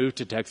 so I moved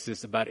to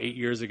Texas about 8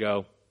 years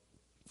ago.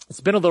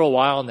 It's been a little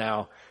while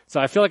now. So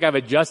I feel like I've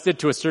adjusted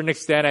to a certain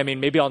extent. I mean,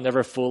 maybe I'll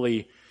never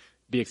fully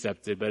be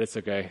accepted, but it's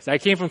okay. So I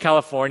came from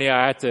California.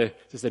 I had to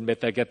just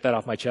admit that, get that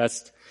off my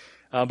chest.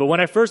 But when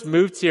I first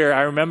moved here,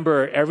 I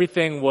remember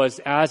everything was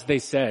as they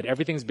said.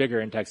 Everything's bigger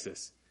in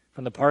Texas.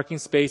 From the parking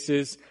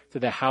spaces to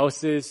the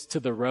houses to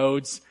the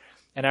roads.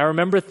 And I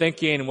remember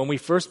thinking when we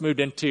first moved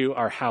into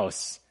our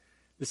house,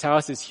 this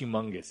house is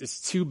humongous.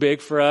 It's too big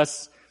for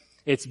us.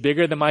 It's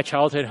bigger than my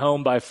childhood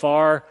home by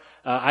far.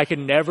 I could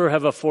never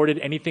have afforded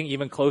anything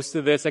even close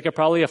to this. I could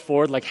probably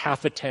afford like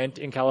half a tent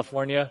in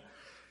California.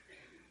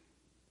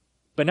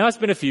 But now it's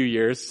been a few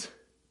years.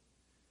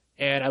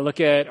 And I look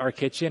at our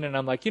kitchen and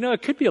I'm like,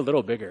 it could be a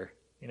little bigger.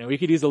 We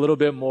could use a little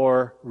bit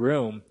more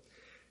room.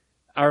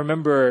 I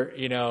remember,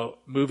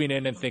 moving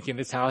in and thinking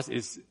this house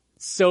is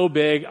so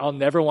big, I'll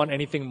never want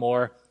anything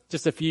more.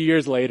 Just a few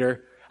years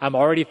later, I'm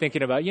already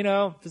thinking about,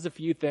 there's a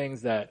few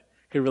things that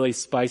could really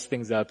spice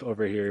things up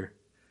over here.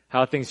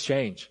 How things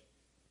change.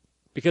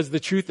 Because the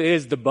truth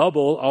is, the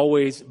bubble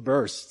always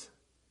bursts.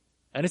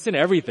 And it's in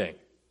everything.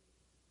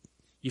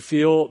 You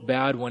feel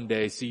bad one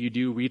day, so you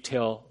do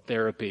retail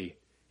therapy.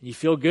 And you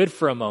feel good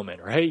for a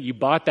moment, right? You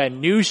bought that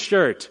new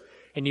shirt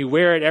and you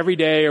wear it every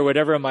day or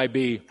whatever it might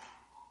be.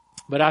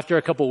 But after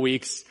a couple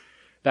weeks,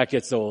 that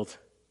gets old.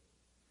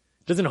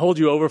 It doesn't hold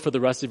you over for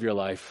the rest of your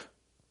life.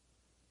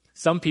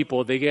 Some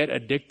people, they get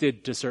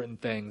addicted to certain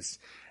things.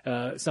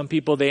 Some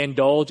people, they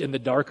indulge in the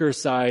darker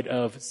side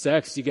of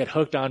sex. You get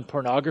hooked on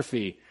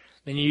pornography.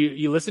 And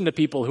you listen to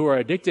people who are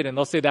addicted and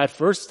they'll say that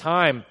first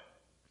time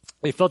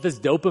they felt this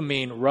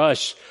dopamine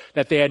rush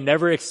that they had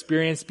never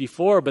experienced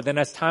before. But then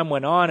as time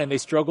went on and they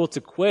struggled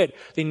to quit,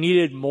 they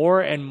needed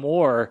more and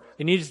more.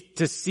 They needed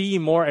to see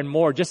more and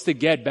more just to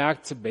get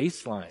back to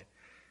baseline.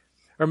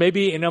 Or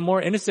maybe in a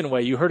more innocent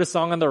way, you heard a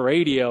song on the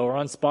radio or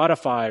on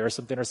Spotify or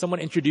something, or someone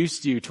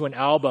introduced you to an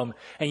album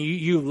and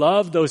you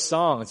love those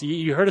songs.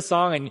 You heard a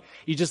song and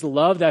you just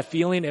love that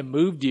feeling. It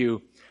moved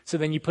you. So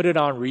then you put it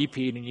on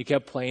repeat and you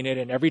kept playing it,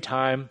 and every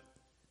time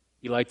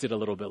you liked it a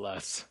little bit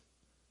less.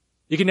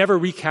 You can never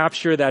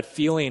recapture that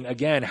feeling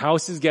again.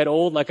 Houses get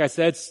old. Like I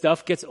said,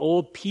 stuff gets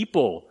old.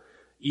 People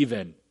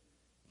even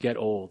get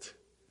old.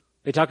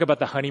 They talk about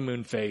the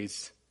honeymoon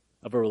phase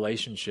of a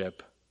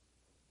relationship.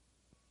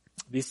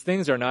 These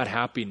things are not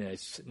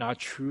happiness, not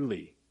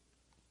truly.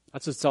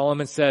 That's what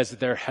Solomon says.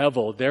 They're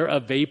hevel. They're a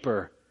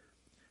vapor.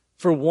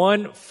 For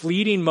one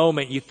fleeting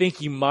moment, you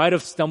think you might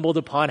have stumbled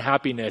upon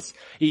happiness.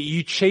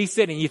 You chase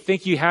it and you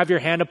think you have your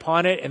hand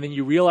upon it, and then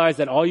you realize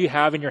that all you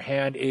have in your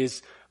hand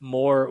is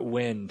more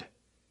wind.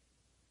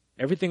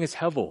 Everything is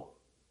hevel.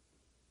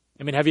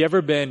 Have you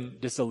ever been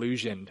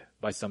disillusioned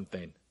by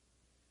something?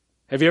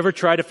 Have you ever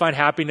tried to find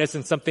happiness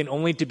in something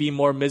only to be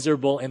more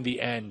miserable in the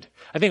end?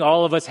 I think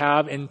all of us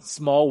have in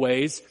small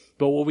ways,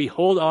 but what we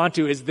hold on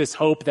to is this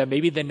hope that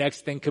maybe the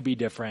next thing could be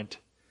different.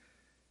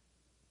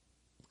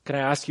 Can I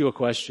ask you a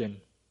question?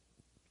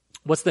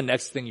 What's the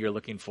next thing you're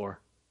looking for?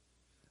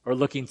 Or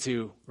looking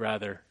to,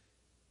 rather?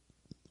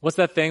 What's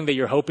that thing that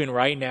you're hoping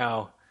right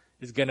now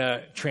is going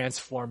to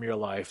transform your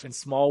life in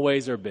small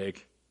ways or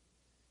big?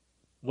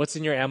 What's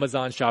in your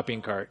Amazon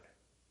shopping cart?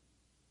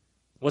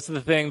 What's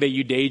the thing that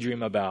you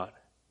daydream about?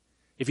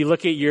 If you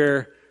look at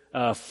your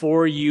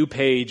For You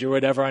page or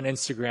whatever on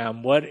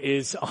Instagram, what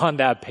is on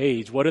that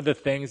page? What are the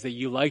things that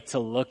you like to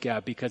look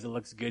at because it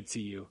looks good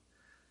to you?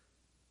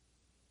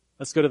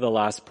 Let's go to the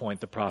last point,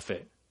 the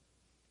prophet,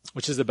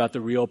 which is about the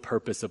real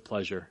purpose of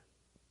pleasure.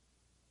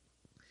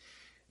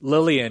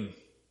 Lillian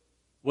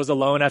was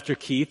alone after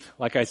Keith,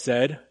 like I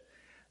said.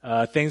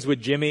 Things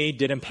with Jimmy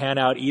didn't pan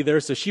out either,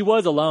 so she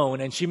was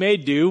alone, and she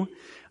made do.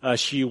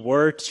 She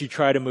worked, she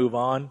tried to move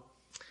on.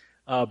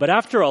 But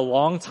after a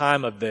long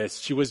time of this,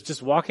 she was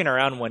just walking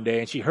around one day,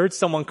 and she heard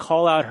someone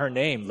call out her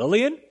name,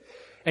 Lillian?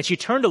 And she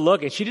turned to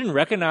look, and she didn't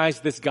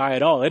recognize this guy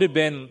at all. It had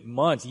been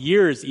months,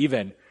 years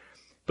even.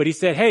 But he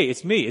said, "Hey,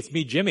 it's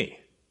me, Jimmy.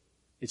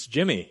 It's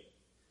Jimmy."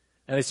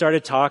 And they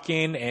started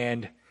talking,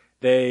 and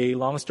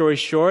long story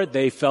short,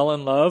 they fell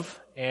in love,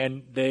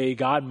 and they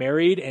got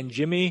married. And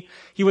Jimmy,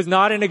 he was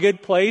not in a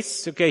good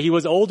place. Okay, he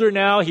was older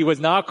now. He was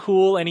not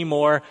cool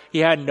anymore. He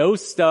had no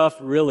stuff,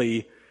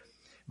 really.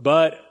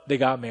 But they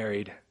got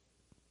married.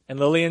 And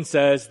Lillian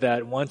says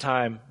that one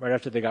time, right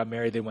after they got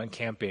married, they went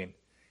camping.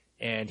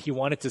 And he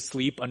wanted to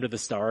sleep under the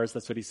stars.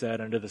 That's what he said,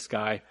 under the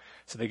sky.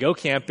 So they go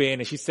camping,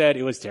 and she said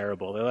it was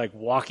terrible. They're like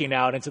walking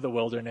out into the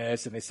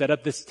wilderness, and they set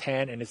up this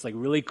tent, and it's like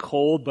really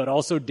cold, but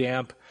also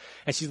damp.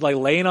 And she's like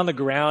laying on the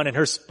ground, and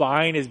her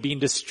spine is being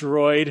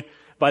destroyed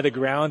by the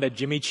ground that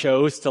Jimmy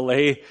chose to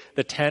lay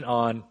the tent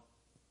on.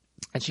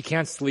 And she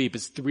can't sleep.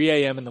 It's 3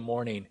 a.m. in the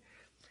morning.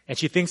 And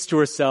she thinks to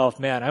herself,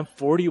 man, I'm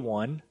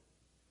 41.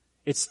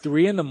 It's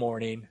 3 in the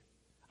morning.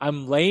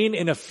 I'm laying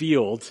in a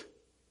field.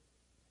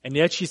 And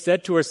yet she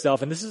said to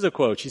herself, and this is a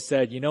quote, she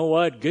said, "You know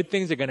what? Good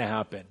things are going to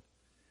happen.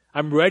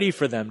 I'm ready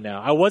for them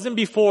now. I wasn't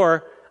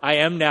before. I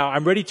am now.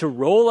 I'm ready to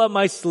roll up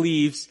my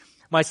sleeves.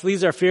 My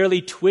sleeves are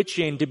fairly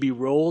twitching to be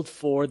rolled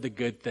for the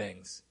good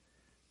things."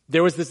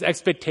 There was this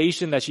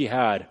expectation that she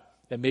had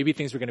that maybe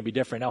things were going to be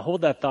different. Now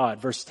hold that thought.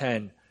 Verse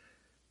 10.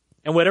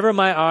 "And whatever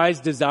my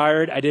eyes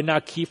desired, I did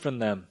not keep from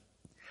them.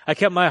 I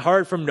kept my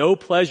heart from no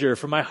pleasure,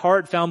 for my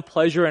heart found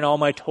pleasure in all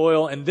my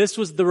toil, and this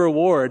was the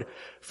reward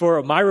for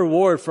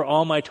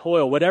all my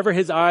toil." Whatever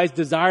his eyes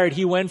desired,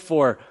 he went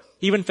for.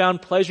 He even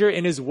found pleasure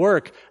in his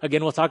work.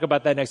 Again, we'll talk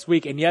about that next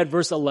week. And yet,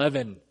 verse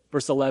 11,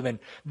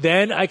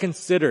 "Then I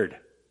considered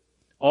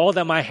all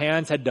that my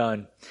hands had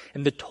done,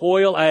 and the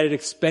toil I had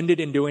expended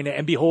in doing it,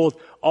 and behold,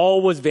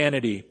 all was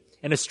vanity,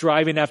 and a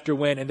striving after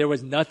wind, and there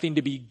was nothing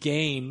to be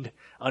gained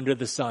under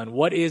the sun."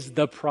 What is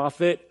the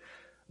profit?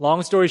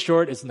 Long story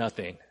short, it's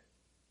nothing.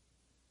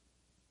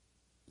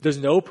 There's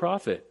no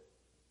profit.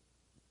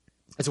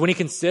 It's when he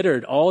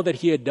considered all that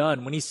he had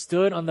done, when he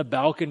stood on the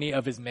balcony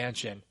of his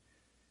mansion,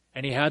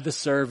 and he had the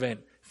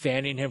servant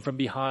fanning him from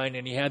behind,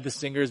 and he had the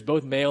singers,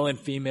 both male and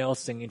female,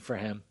 singing for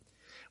him.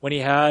 When he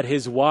had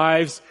his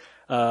wives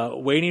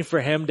waiting for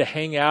him to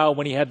hang out,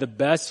 when he had the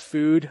best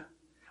food,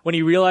 when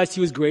he realized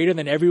he was greater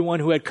than everyone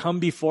who had come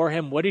before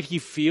him, what did he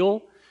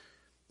feel?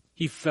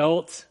 He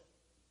felt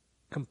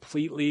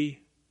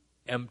completely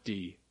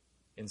empty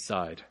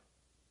inside.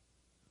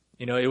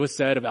 You know, it was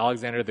said of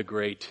Alexander the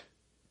Great,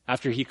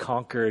 after he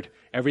conquered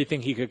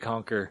everything he could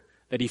conquer,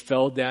 that he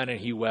fell down and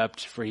he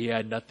wept, for he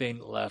had nothing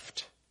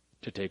left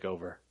to take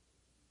over.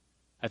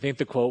 I think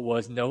the quote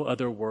was, "No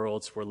other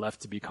worlds were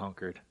left to be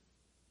conquered."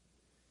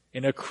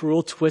 In a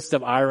cruel twist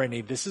of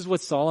irony, this is what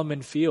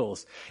Solomon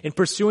feels. In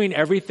pursuing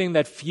everything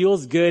that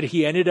feels good,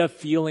 he ended up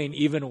feeling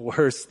even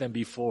worse than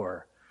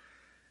before.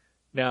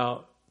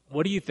 Now,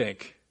 what do you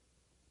think?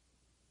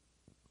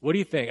 What do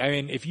you think? I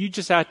mean, if you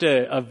just had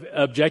to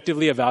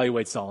objectively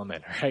evaluate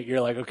Solomon, right?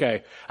 You're like,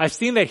 okay, I've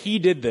seen that he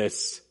did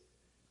this.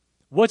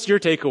 What's your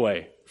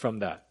takeaway from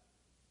that?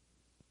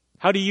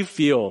 How do you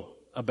feel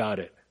about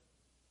it?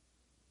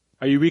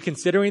 Are you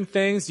reconsidering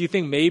things? Do you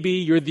think maybe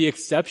you're the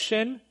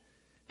exception?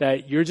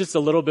 That you're just a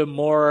little bit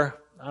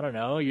more, I don't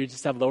know, you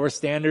just have lower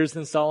standards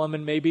than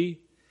Solomon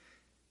maybe?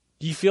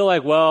 Do you feel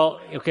like, well,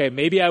 okay,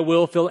 maybe I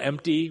will feel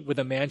empty with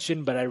a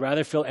mansion, but I'd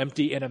rather feel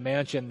empty in a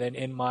mansion than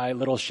in my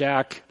little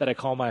shack that I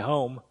call my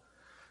home?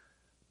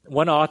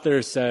 One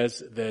author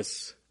says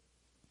this: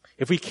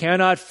 if we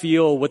cannot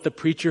feel what the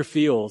preacher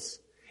feels,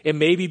 it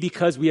may be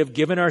because we have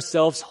given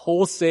ourselves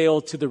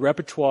wholesale to the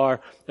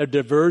repertoire of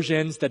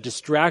diversions that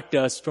distract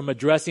us from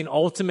addressing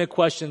ultimate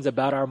questions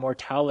about our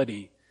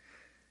mortality.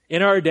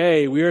 In our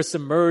day, we are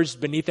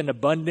submerged beneath an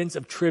abundance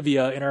of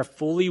trivia in our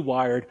fully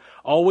wired,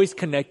 always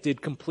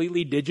connected,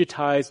 completely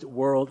digitized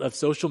world of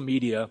social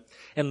media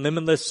and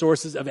limitless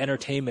sources of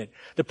entertainment.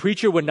 The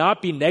preacher would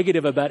not be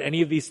negative about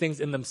any of these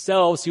things in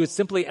themselves. He would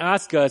simply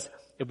ask us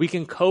if we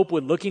can cope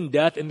with looking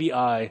death in the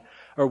eye,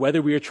 or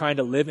whether we are trying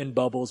to live in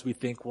bubbles we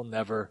think will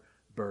never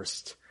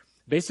burst.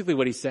 Basically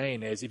what he's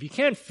saying is, if you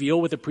can't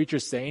feel what the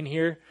preacher's saying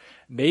here,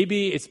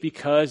 maybe it's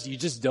because you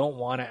just don't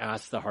want to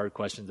ask the hard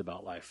questions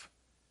about life.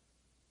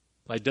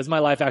 Like, does my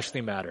life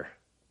actually matter?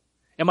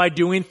 Am I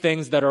doing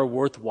things that are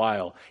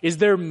worthwhile? Is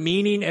there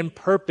meaning and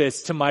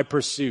purpose to my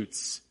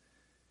pursuits?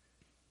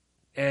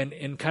 And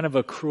in kind of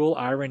a cruel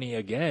irony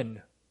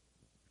again,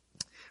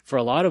 for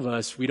a lot of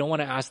us, we don't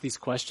want to ask these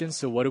questions,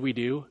 so what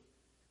do?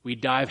 We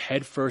dive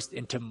headfirst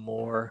into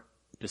more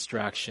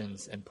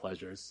distractions and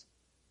pleasures.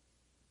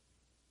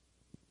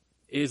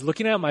 Is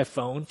looking at my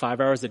phone 5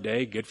 hours a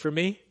day good for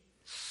me?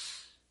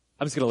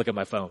 I'm just going to look at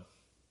my phone.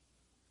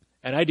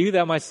 And I do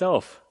that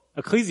myself.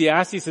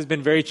 Ecclesiastes has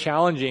been very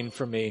challenging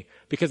for me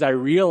because I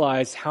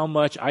realize how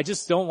much I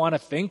just don't want to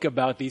think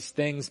about these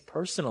things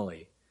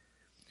personally.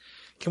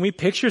 Can we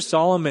picture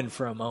Solomon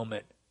for a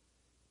moment?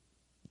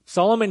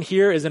 Solomon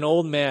here is an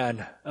old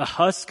man, a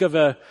husk of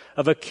a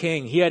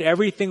king. He had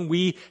everything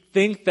we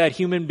think that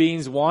human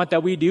beings want,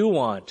 that we do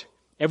want.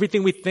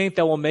 Everything we think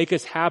that will make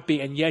us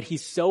happy, and yet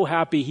he's so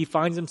happy he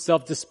finds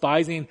himself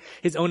despising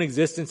his own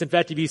existence. In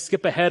fact, if you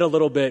skip ahead a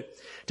little bit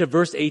to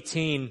verse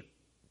 17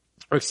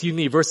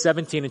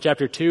 in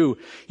chapter 2,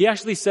 he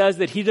actually says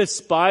that he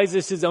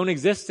despises his own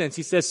existence.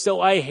 He says, "So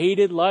I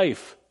hated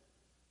life.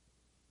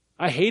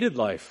 I hated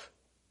life.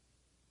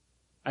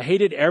 I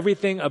hated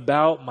everything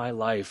about my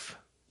life."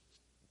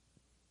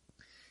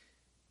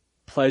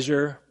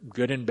 Pleasure,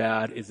 good and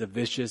bad, is a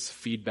vicious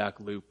feedback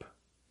loop.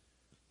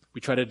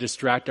 We try to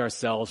distract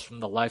ourselves from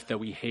the life that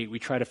we hate. We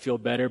try to feel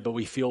better, but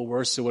we feel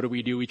worse. So what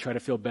do? We try to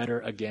feel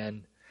better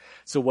again.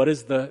 So what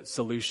is the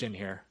solution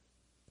here?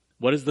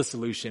 What is the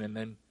solution? And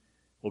then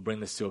we'll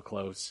bring this to a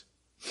close.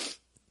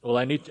 Well,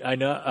 I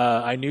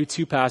knew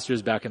two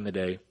pastors back in the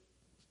day,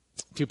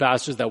 two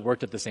pastors that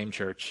worked at the same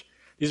church.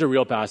 These are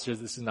real pastors.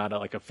 This is not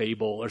like a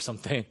fable or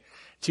something.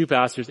 Two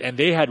pastors, and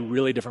they had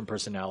really different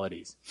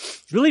personalities,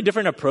 really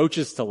different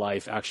approaches to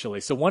life,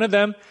 actually. So one of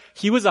them,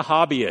 he was a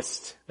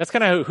hobbyist. That's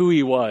kind of who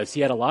he was.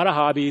 He had a lot of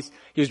hobbies.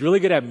 He was really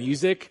good at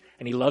music,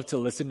 and he loved to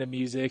listen to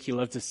music. He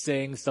loved to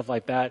sing, stuff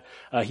like that.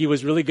 He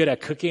was really good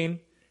at cooking,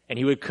 and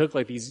he would cook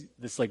like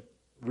this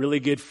really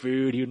good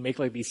food. He would make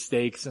like these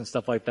steaks and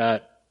stuff like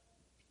that.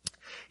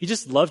 He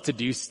just loved to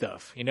do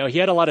stuff. You know, he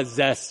had a lot of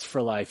zest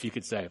for life, you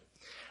could say.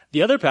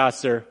 The other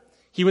pastor,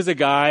 he was a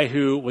guy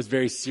who was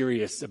very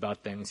serious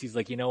about things. He's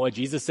like, you know what?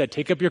 Jesus said,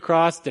 take up your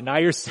cross, deny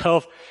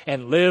yourself,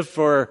 and live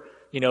for,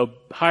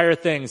 higher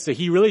things. So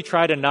he really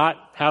tried to not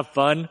have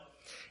fun.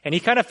 And he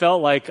kind of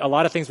felt like a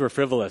lot of things were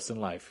frivolous in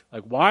life.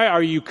 Like, why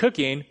are you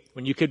cooking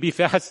when you could be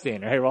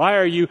fasting? Right? Why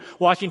are you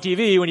watching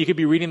TV when you could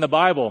be reading the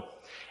Bible?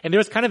 And there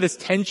was kind of this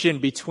tension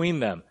between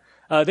them.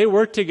 They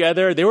worked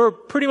together. They were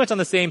pretty much on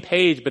the same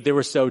page, but they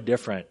were so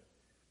different.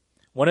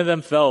 One of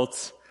them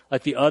felt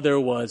like the other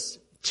was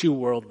too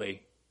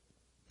worldly,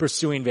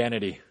 pursuing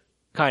vanity,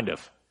 kind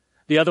of.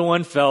 The other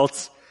one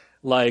felt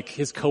like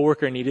his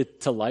coworker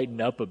needed to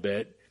lighten up a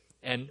bit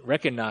and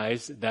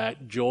recognize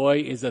that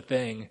joy is a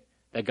thing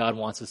that God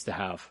wants us to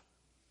have.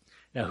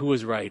 Now, who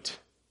was right?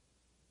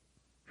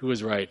 Who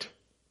is right?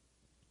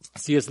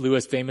 C.S.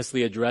 Lewis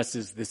famously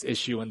addresses this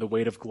issue in The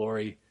Weight of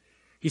Glory.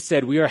 He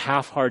said, "We are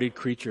half-hearted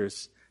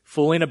creatures,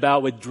 fooling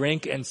about with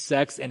drink and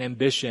sex and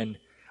ambition,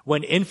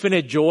 when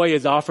infinite joy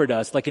is offered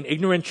us, like an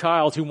ignorant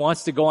child who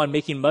wants to go on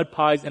making mud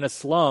pies in a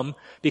slum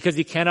because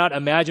he cannot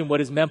imagine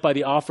what is meant by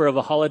the offer of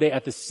a holiday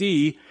at the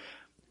sea.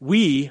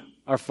 We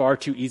are far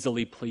too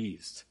easily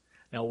pleased."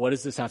 Now, what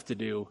does this have to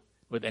do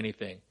with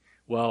anything?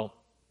 Well,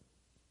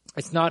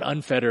 it's not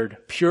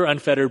pure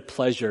unfettered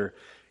pleasure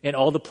and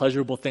all the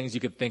pleasurable things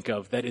you could think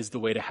of that is the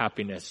way to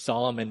happiness.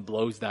 Solomon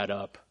blows that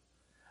up.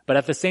 But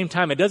at the same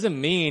time, it doesn't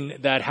mean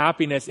that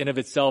happiness in of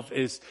itself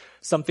is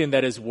something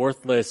that is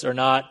worthless or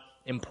not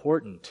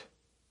important.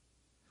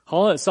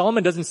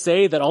 Solomon doesn't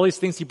say that all these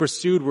things he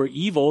pursued were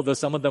evil, though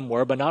some of them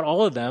were, but not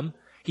all of them.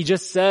 He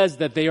just says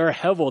that they are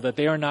hevel, that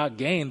they are not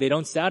gain, they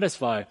don't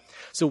satisfy.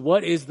 So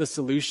what is the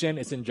solution?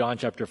 It's in John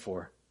chapter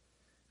 4.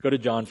 Go to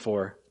John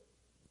 4.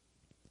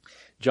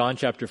 John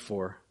chapter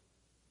 4.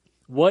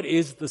 What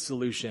is the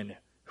solution?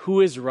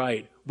 Who is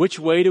right? Which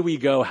way do we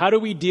go? How do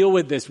we deal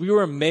with this? We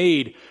were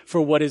made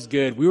for what is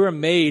good. We were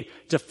made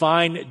to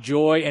find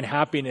joy and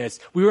happiness.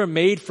 We were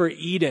made for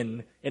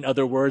Eden, in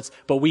other words,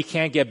 but we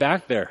can't get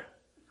back there.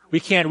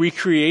 We can't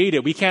recreate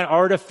it. We can't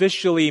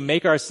artificially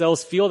make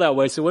ourselves feel that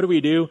way. So what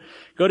do?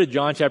 Go to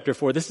John chapter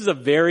 4. This is a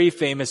very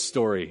famous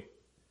story.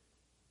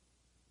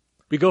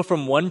 We go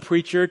from one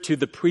preacher to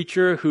the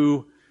preacher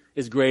who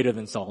is greater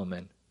than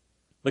Solomon.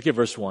 Look at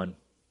verse 1.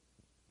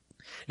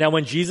 Now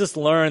when Jesus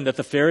learned that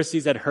the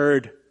Pharisees had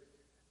heard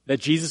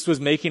that Jesus was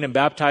making and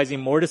baptizing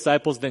more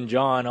disciples than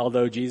John,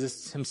 although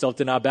Jesus himself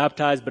did not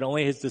baptize, but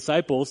only his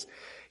disciples,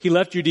 he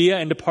left Judea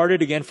and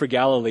departed again for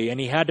Galilee, and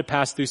he had to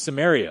pass through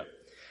Samaria.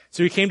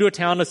 So he came to a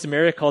town of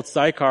Samaria called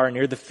Sychar,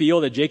 near the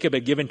field that Jacob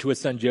had given to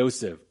his son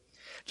Joseph.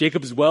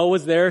 Jacob's well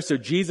was there, so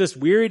Jesus,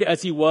 wearied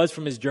as he was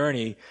from his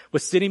journey,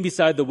 was sitting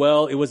beside the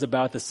well. It was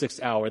about the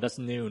 6th hour, that's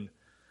noon.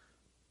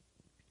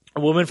 A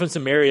woman from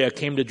Samaria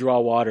came to draw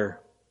water.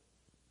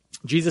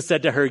 Jesus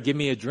said to her, "Give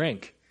me a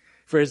drink,"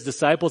 for his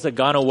disciples had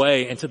gone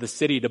away into the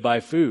city to buy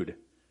food.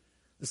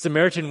 The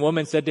Samaritan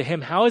woman said to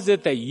him, "How is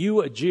it that you,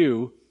 a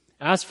Jew,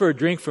 ask for a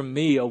drink from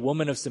me, a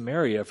woman of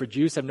Samaria? For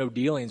Jews have no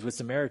dealings with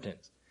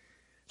Samaritans."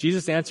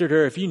 Jesus answered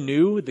her, "If you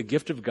knew the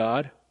gift of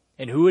God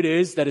and who it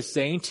is that is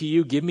saying to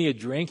you, 'Give me a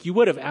drink,' you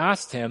would have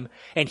asked him,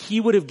 and he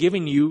would have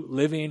given you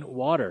living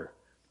water."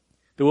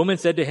 The woman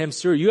said to him,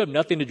 "Sir, you have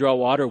nothing to draw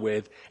water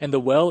with, and the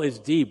well is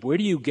deep. Where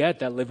do you get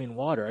that living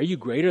water? Are you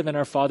greater than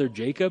our father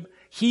Jacob?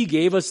 He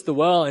gave us the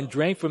well and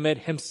drank from it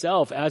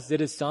himself, as did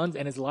his sons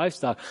and his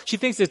livestock." She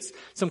thinks it's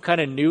some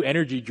kind of new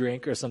energy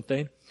drink or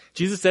something.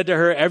 Jesus said to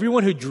her,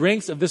 "Everyone who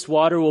drinks of this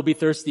water will be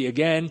thirsty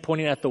again,"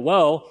 pointing at the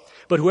well,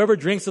 "but whoever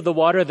drinks of the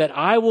water that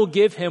I will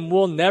give him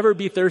will never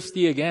be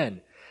thirsty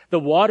again. The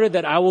water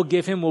that I will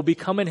give him will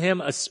become in him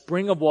a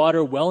spring of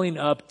water welling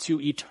up to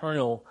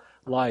eternal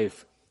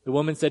life." The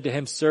woman said to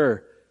him,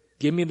 "Sir,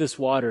 give me this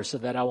water so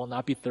that I will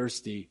not be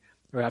thirsty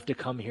or have to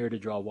come here to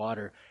draw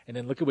water." And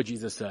then look at what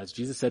Jesus says.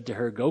 Jesus said to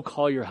her, "Go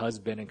call your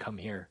husband and come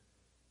here."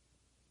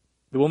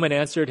 The woman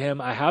answered him,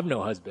 "I have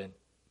no husband."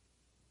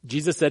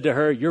 Jesus said to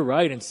her, "You're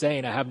right in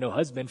saying, 'I have no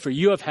husband,' for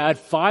you have had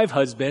 5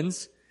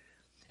 husbands,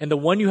 and the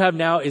one you have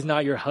now is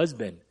not your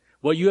husband.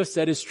 What you have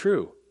said is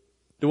true."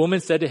 The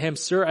woman said to him,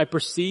 "Sir, I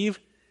perceive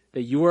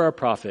that you are a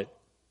prophet."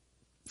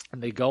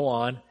 And they go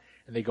on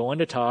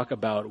to talk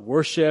about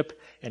worship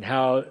and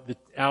how the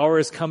hour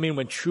is coming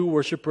when true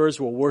worshipers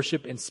will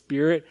worship in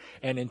spirit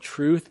and in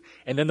truth.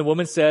 And then the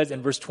woman says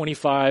in verse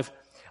 25,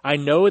 "I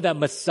know that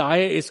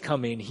Messiah is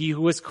coming, he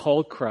who is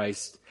called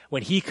Christ.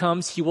 When he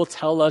comes, he will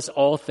tell us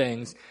all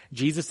things."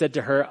 Jesus said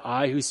to her,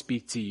 "I who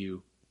speak to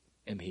you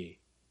am he."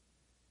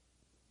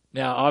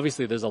 Now,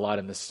 obviously, there's a lot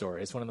in this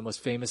story. It's one of the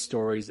most famous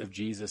stories of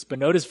Jesus. But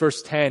notice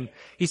verse 10.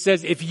 He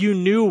says, if you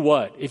knew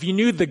what? If you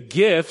knew the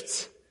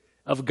gift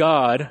of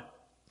God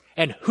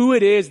and who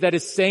it is that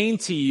is saying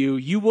to you,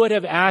 you would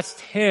have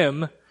asked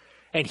him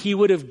and he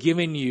would have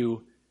given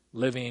you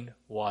living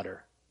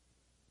water.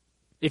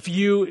 If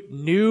you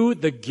knew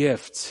the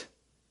gift.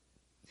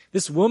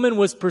 This woman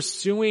was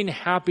pursuing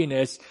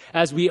happiness,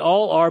 as we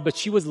all are, but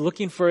she was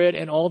looking for it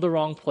in all the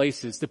wrong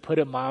places, to put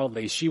it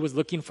mildly. She was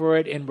looking for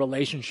it in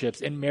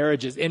relationships, in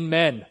marriages, in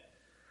men.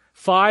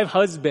 5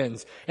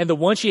 husbands, and the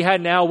one she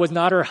had now was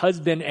not her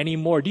husband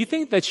anymore. Do you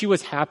think that she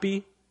was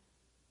happy?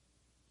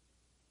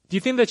 Do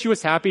you think that she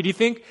was happy? Do you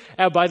think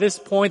by this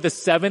point, the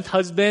 7th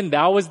husband,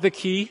 that was the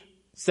key?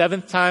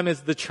 7th time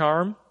is the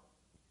charm?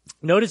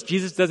 Notice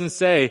Jesus doesn't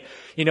say,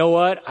 you know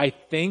what, I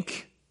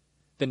think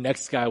the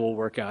next guy will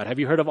work out. Have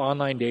you heard of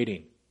online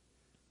dating?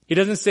 He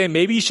doesn't say,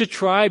 maybe you should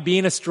try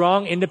being a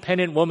strong,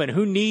 independent woman.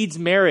 Who needs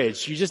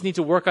marriage? You just need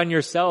to work on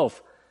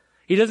yourself.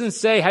 He doesn't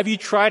say, have you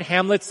tried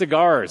Hamlet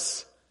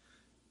cigars?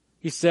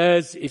 He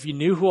says, if you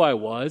knew who I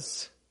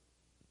was,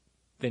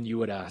 then you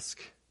would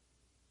ask.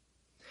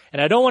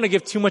 And I don't want to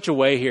give too much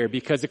away here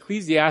because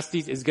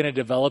Ecclesiastes is going to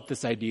develop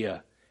this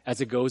idea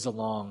as it goes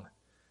along.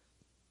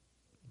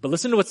 But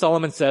listen to what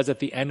Solomon says at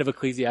the end of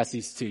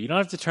Ecclesiastes 2. You don't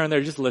have to turn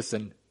there, just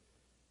listen.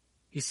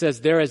 He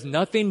says, there is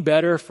nothing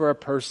better for a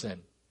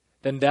person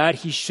than that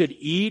he should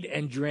eat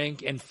and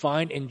drink and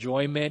find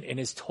enjoyment in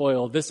his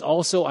toil. This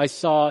also I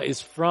saw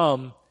is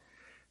from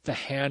the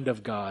hand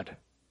of God.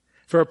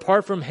 For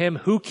apart from him,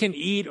 who can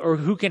eat or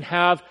who can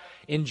have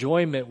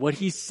enjoyment? What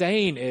he's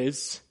saying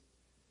is,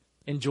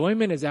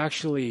 enjoyment is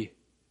actually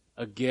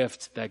a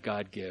gift that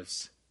God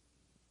gives.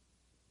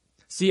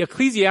 See,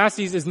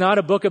 Ecclesiastes is not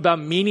a book about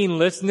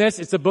meaninglessness,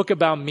 it's a book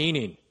about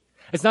meaning.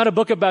 It's not a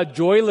book about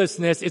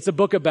joylessness, it's a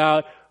book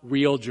about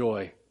real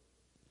joy.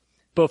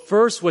 But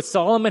first, what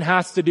Solomon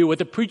has to do, what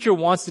the preacher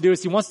wants to do,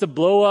 is he wants to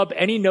blow up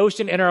any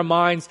notion in our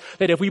minds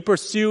that if we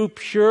pursue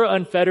pure,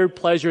 unfettered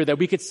pleasure, that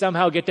we could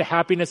somehow get to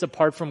happiness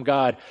apart from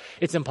God.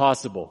 It's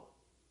impossible.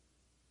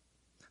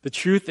 The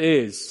truth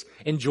is,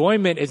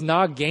 enjoyment is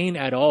not gain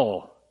at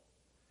all,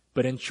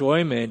 but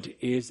enjoyment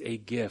is a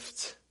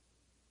gift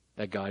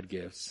that God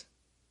gives.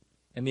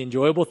 And the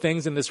enjoyable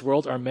things in this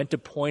world are meant to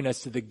point us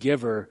to the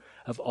giver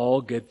of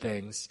all good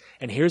things.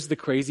 And here's the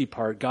crazy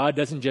part. God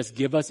doesn't just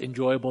give us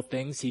enjoyable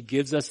things. He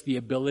gives us the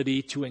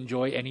ability to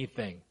enjoy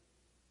anything.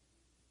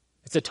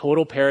 It's a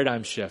total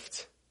paradigm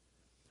shift.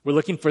 We're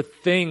looking for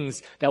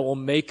things that will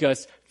make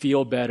us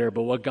feel better.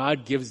 But what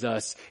God gives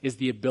us is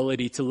the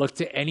ability to look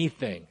to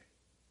anything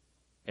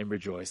and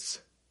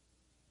rejoice.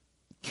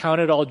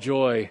 Count it all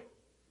joy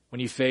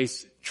when you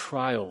face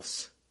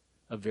trials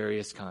of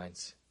various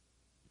kinds.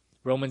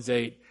 Romans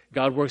 8,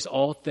 God works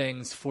all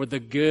things for the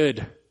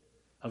good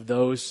of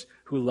those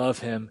who love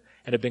him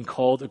and have been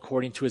called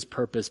according to his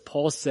purpose.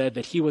 Paul said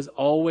that he was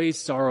always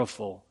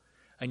sorrowful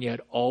and yet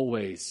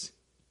always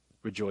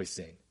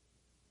rejoicing.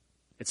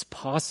 It's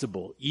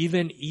possible,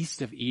 even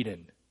east of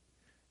Eden.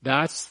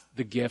 That's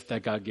the gift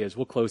that God gives.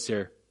 We'll close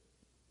here.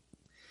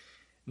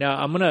 Now,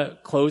 I'm going to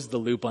close the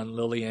loop on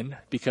Lillian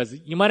because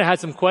you might have had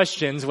some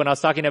questions when I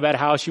was talking about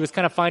how she was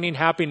kind of finding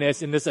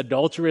happiness in this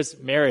adulterous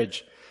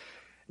marriage.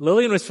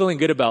 Lillian was feeling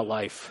good about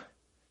life.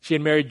 She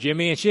had married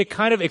Jimmy and she had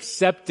kind of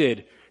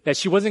accepted that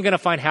she wasn't going to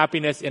find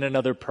happiness in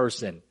another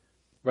person,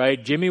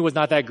 right? Jimmy was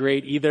not that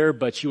great either,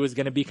 but she was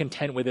going to be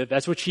content with it.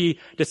 That's what she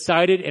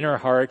decided in her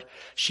heart.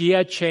 She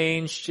had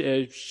changed.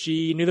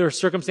 She knew her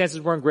circumstances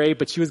weren't great,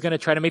 but she was going to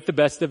try to make the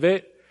best of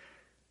it.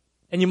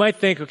 And you might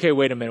think, okay,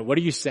 wait a minute. What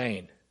are you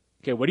saying?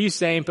 Okay, what are you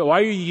saying? But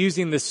why are you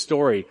using this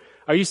story?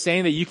 Are you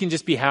saying that you can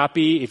just be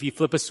happy if you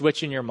flip a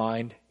switch in your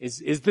mind?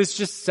 Is this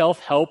just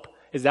self-help?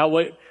 Is that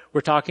what we're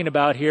talking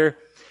about here?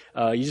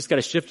 You just got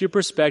to shift your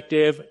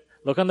perspective,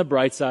 look on the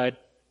bright side.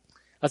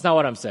 That's not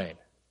what I'm saying.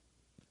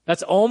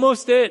 That's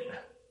almost it,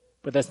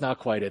 but that's not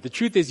quite it. The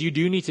truth is you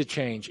do need to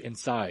change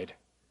inside.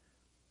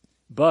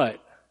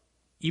 But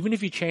even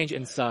if you change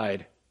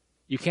inside,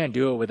 you can't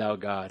do it without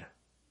God.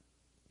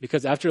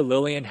 Because after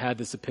Lillian had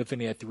this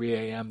epiphany at 3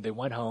 a.m., they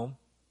went home.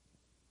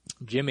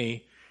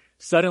 Jimmy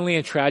suddenly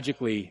and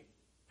tragically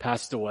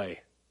passed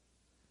away.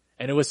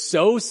 And it was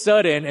so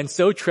sudden and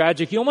so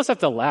tragic, you almost have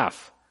to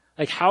laugh.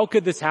 Like, how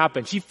could this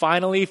happen? She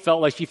finally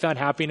felt like she found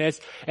happiness,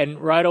 and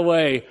right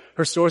away,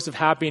 her source of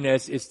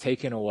happiness is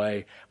taken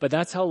away. But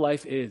that's how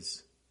life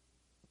is.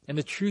 And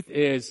the truth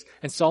is,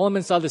 and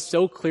Solomon saw this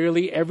so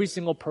clearly, every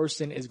single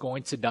person is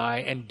going to die,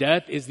 and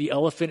death is the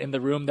elephant in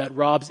the room that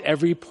robs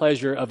every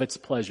pleasure of its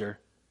pleasure.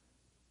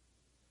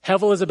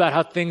 Hevel is about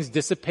how things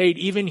dissipate.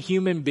 Even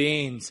human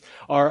beings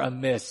are a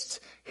mist,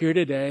 here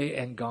today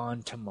and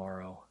gone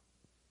tomorrow.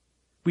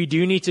 We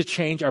do need to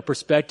change our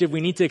perspective. We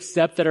need to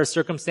accept that our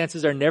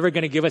circumstances are never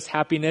going to give us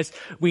happiness.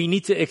 We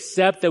need to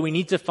accept that we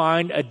need to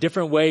find a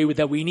different way,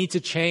 that we need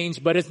to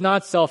change, but it's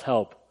not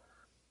self-help.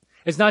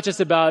 It's not just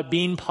about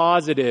being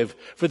positive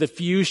for the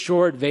few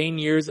short, vain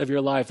years of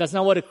your life. That's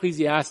not what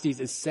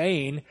Ecclesiastes is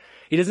saying.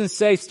 He doesn't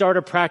say start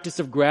a practice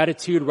of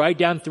gratitude, write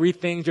down 3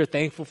 things you're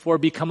thankful for,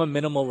 become a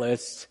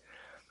minimalist.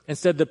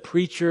 Instead, the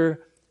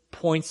preacher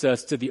points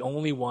us to the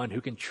only one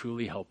who can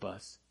truly help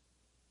us.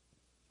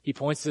 He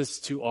points us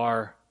to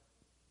our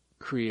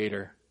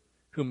Creator,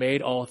 who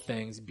made all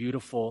things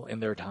beautiful in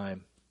their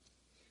time.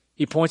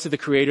 He points to the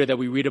Creator that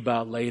we read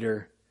about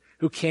later,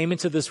 who came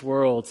into this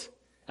world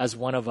as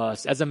one of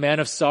us, as a man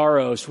of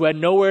sorrows, who had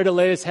nowhere to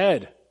lay his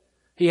head.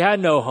 He had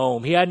no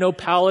home. He had no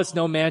palace,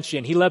 no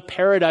mansion. He left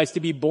paradise to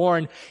be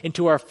born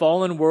into our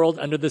fallen world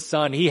under the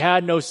sun. He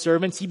had no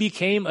servants. He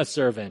became a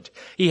servant.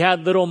 He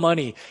had little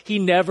money. He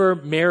never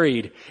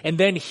married. And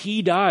then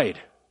he died.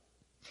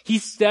 He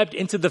stepped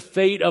into the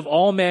fate of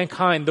all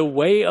mankind, the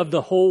way of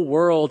the whole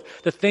world,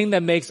 the thing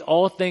that makes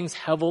all things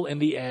hevel in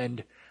the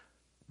end.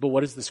 But what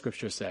does the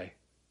scripture say?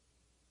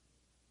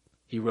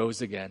 He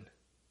rose again.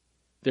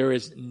 There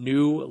is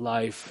new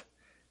life.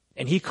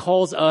 And he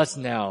calls us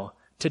now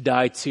to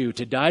die too,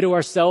 to die to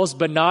ourselves,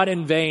 but not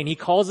in vain. He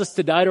calls us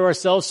to die to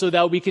ourselves so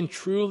that we can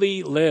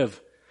truly live,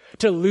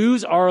 to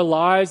lose our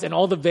lives and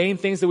all the vain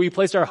things that we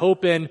place our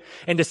hope in,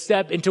 and to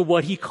step into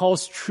what he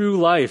calls true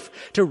life,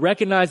 to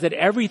recognize that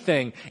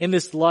everything in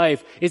this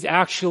life is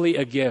actually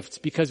a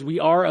gift because we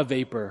are a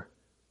vapor.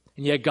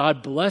 And yet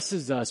God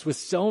blesses us with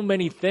so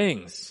many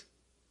things.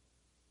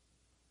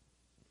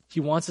 He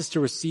wants us to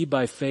receive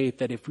by faith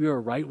that if we are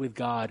right with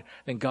God,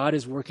 then God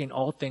is working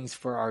all things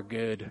for our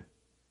good.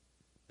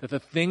 That the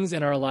things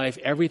in our life,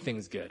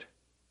 everything's good.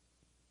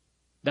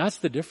 That's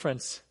the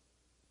difference.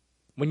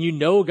 When you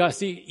know God,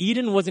 see,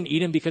 Eden wasn't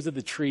Eden because of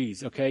the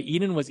trees, okay?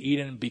 Eden was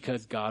Eden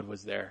because God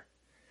was there.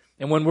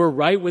 And when we're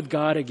right with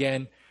God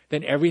again,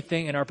 then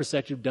everything in our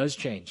perspective does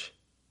change.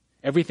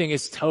 Everything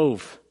is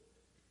tov.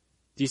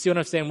 Do you see what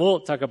I'm saying?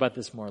 We'll talk about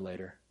this more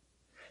later.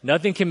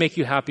 Nothing can make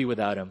you happy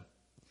without him.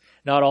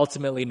 Not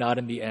ultimately, not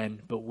in the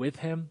end, but with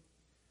him,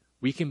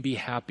 we can be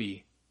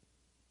happy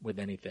with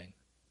anything.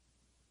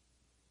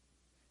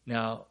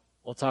 Now,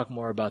 we'll talk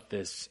more about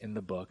this in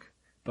the book,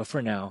 but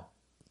for now,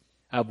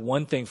 I have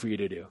one thing for you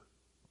to do.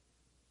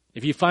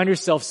 If you find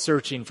yourself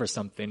searching for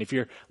something, if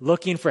you're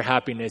looking for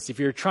happiness, if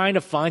you're trying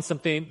to find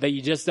something that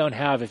you just don't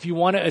have, if you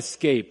want to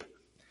escape,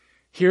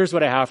 here's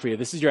what I have for you.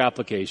 This is your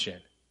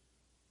application.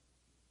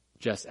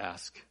 Just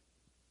ask.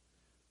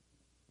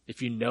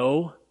 If you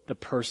know the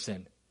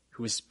person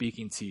who is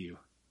speaking to you,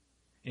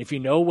 and if you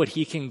know what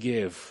he can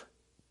give,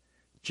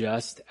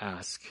 just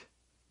ask.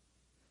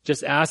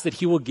 Just ask that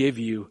he will give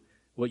you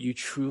what you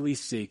truly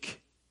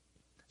seek.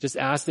 Just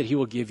ask that he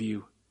will give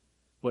you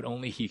what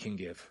only he can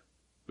give.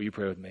 Will you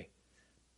pray with me?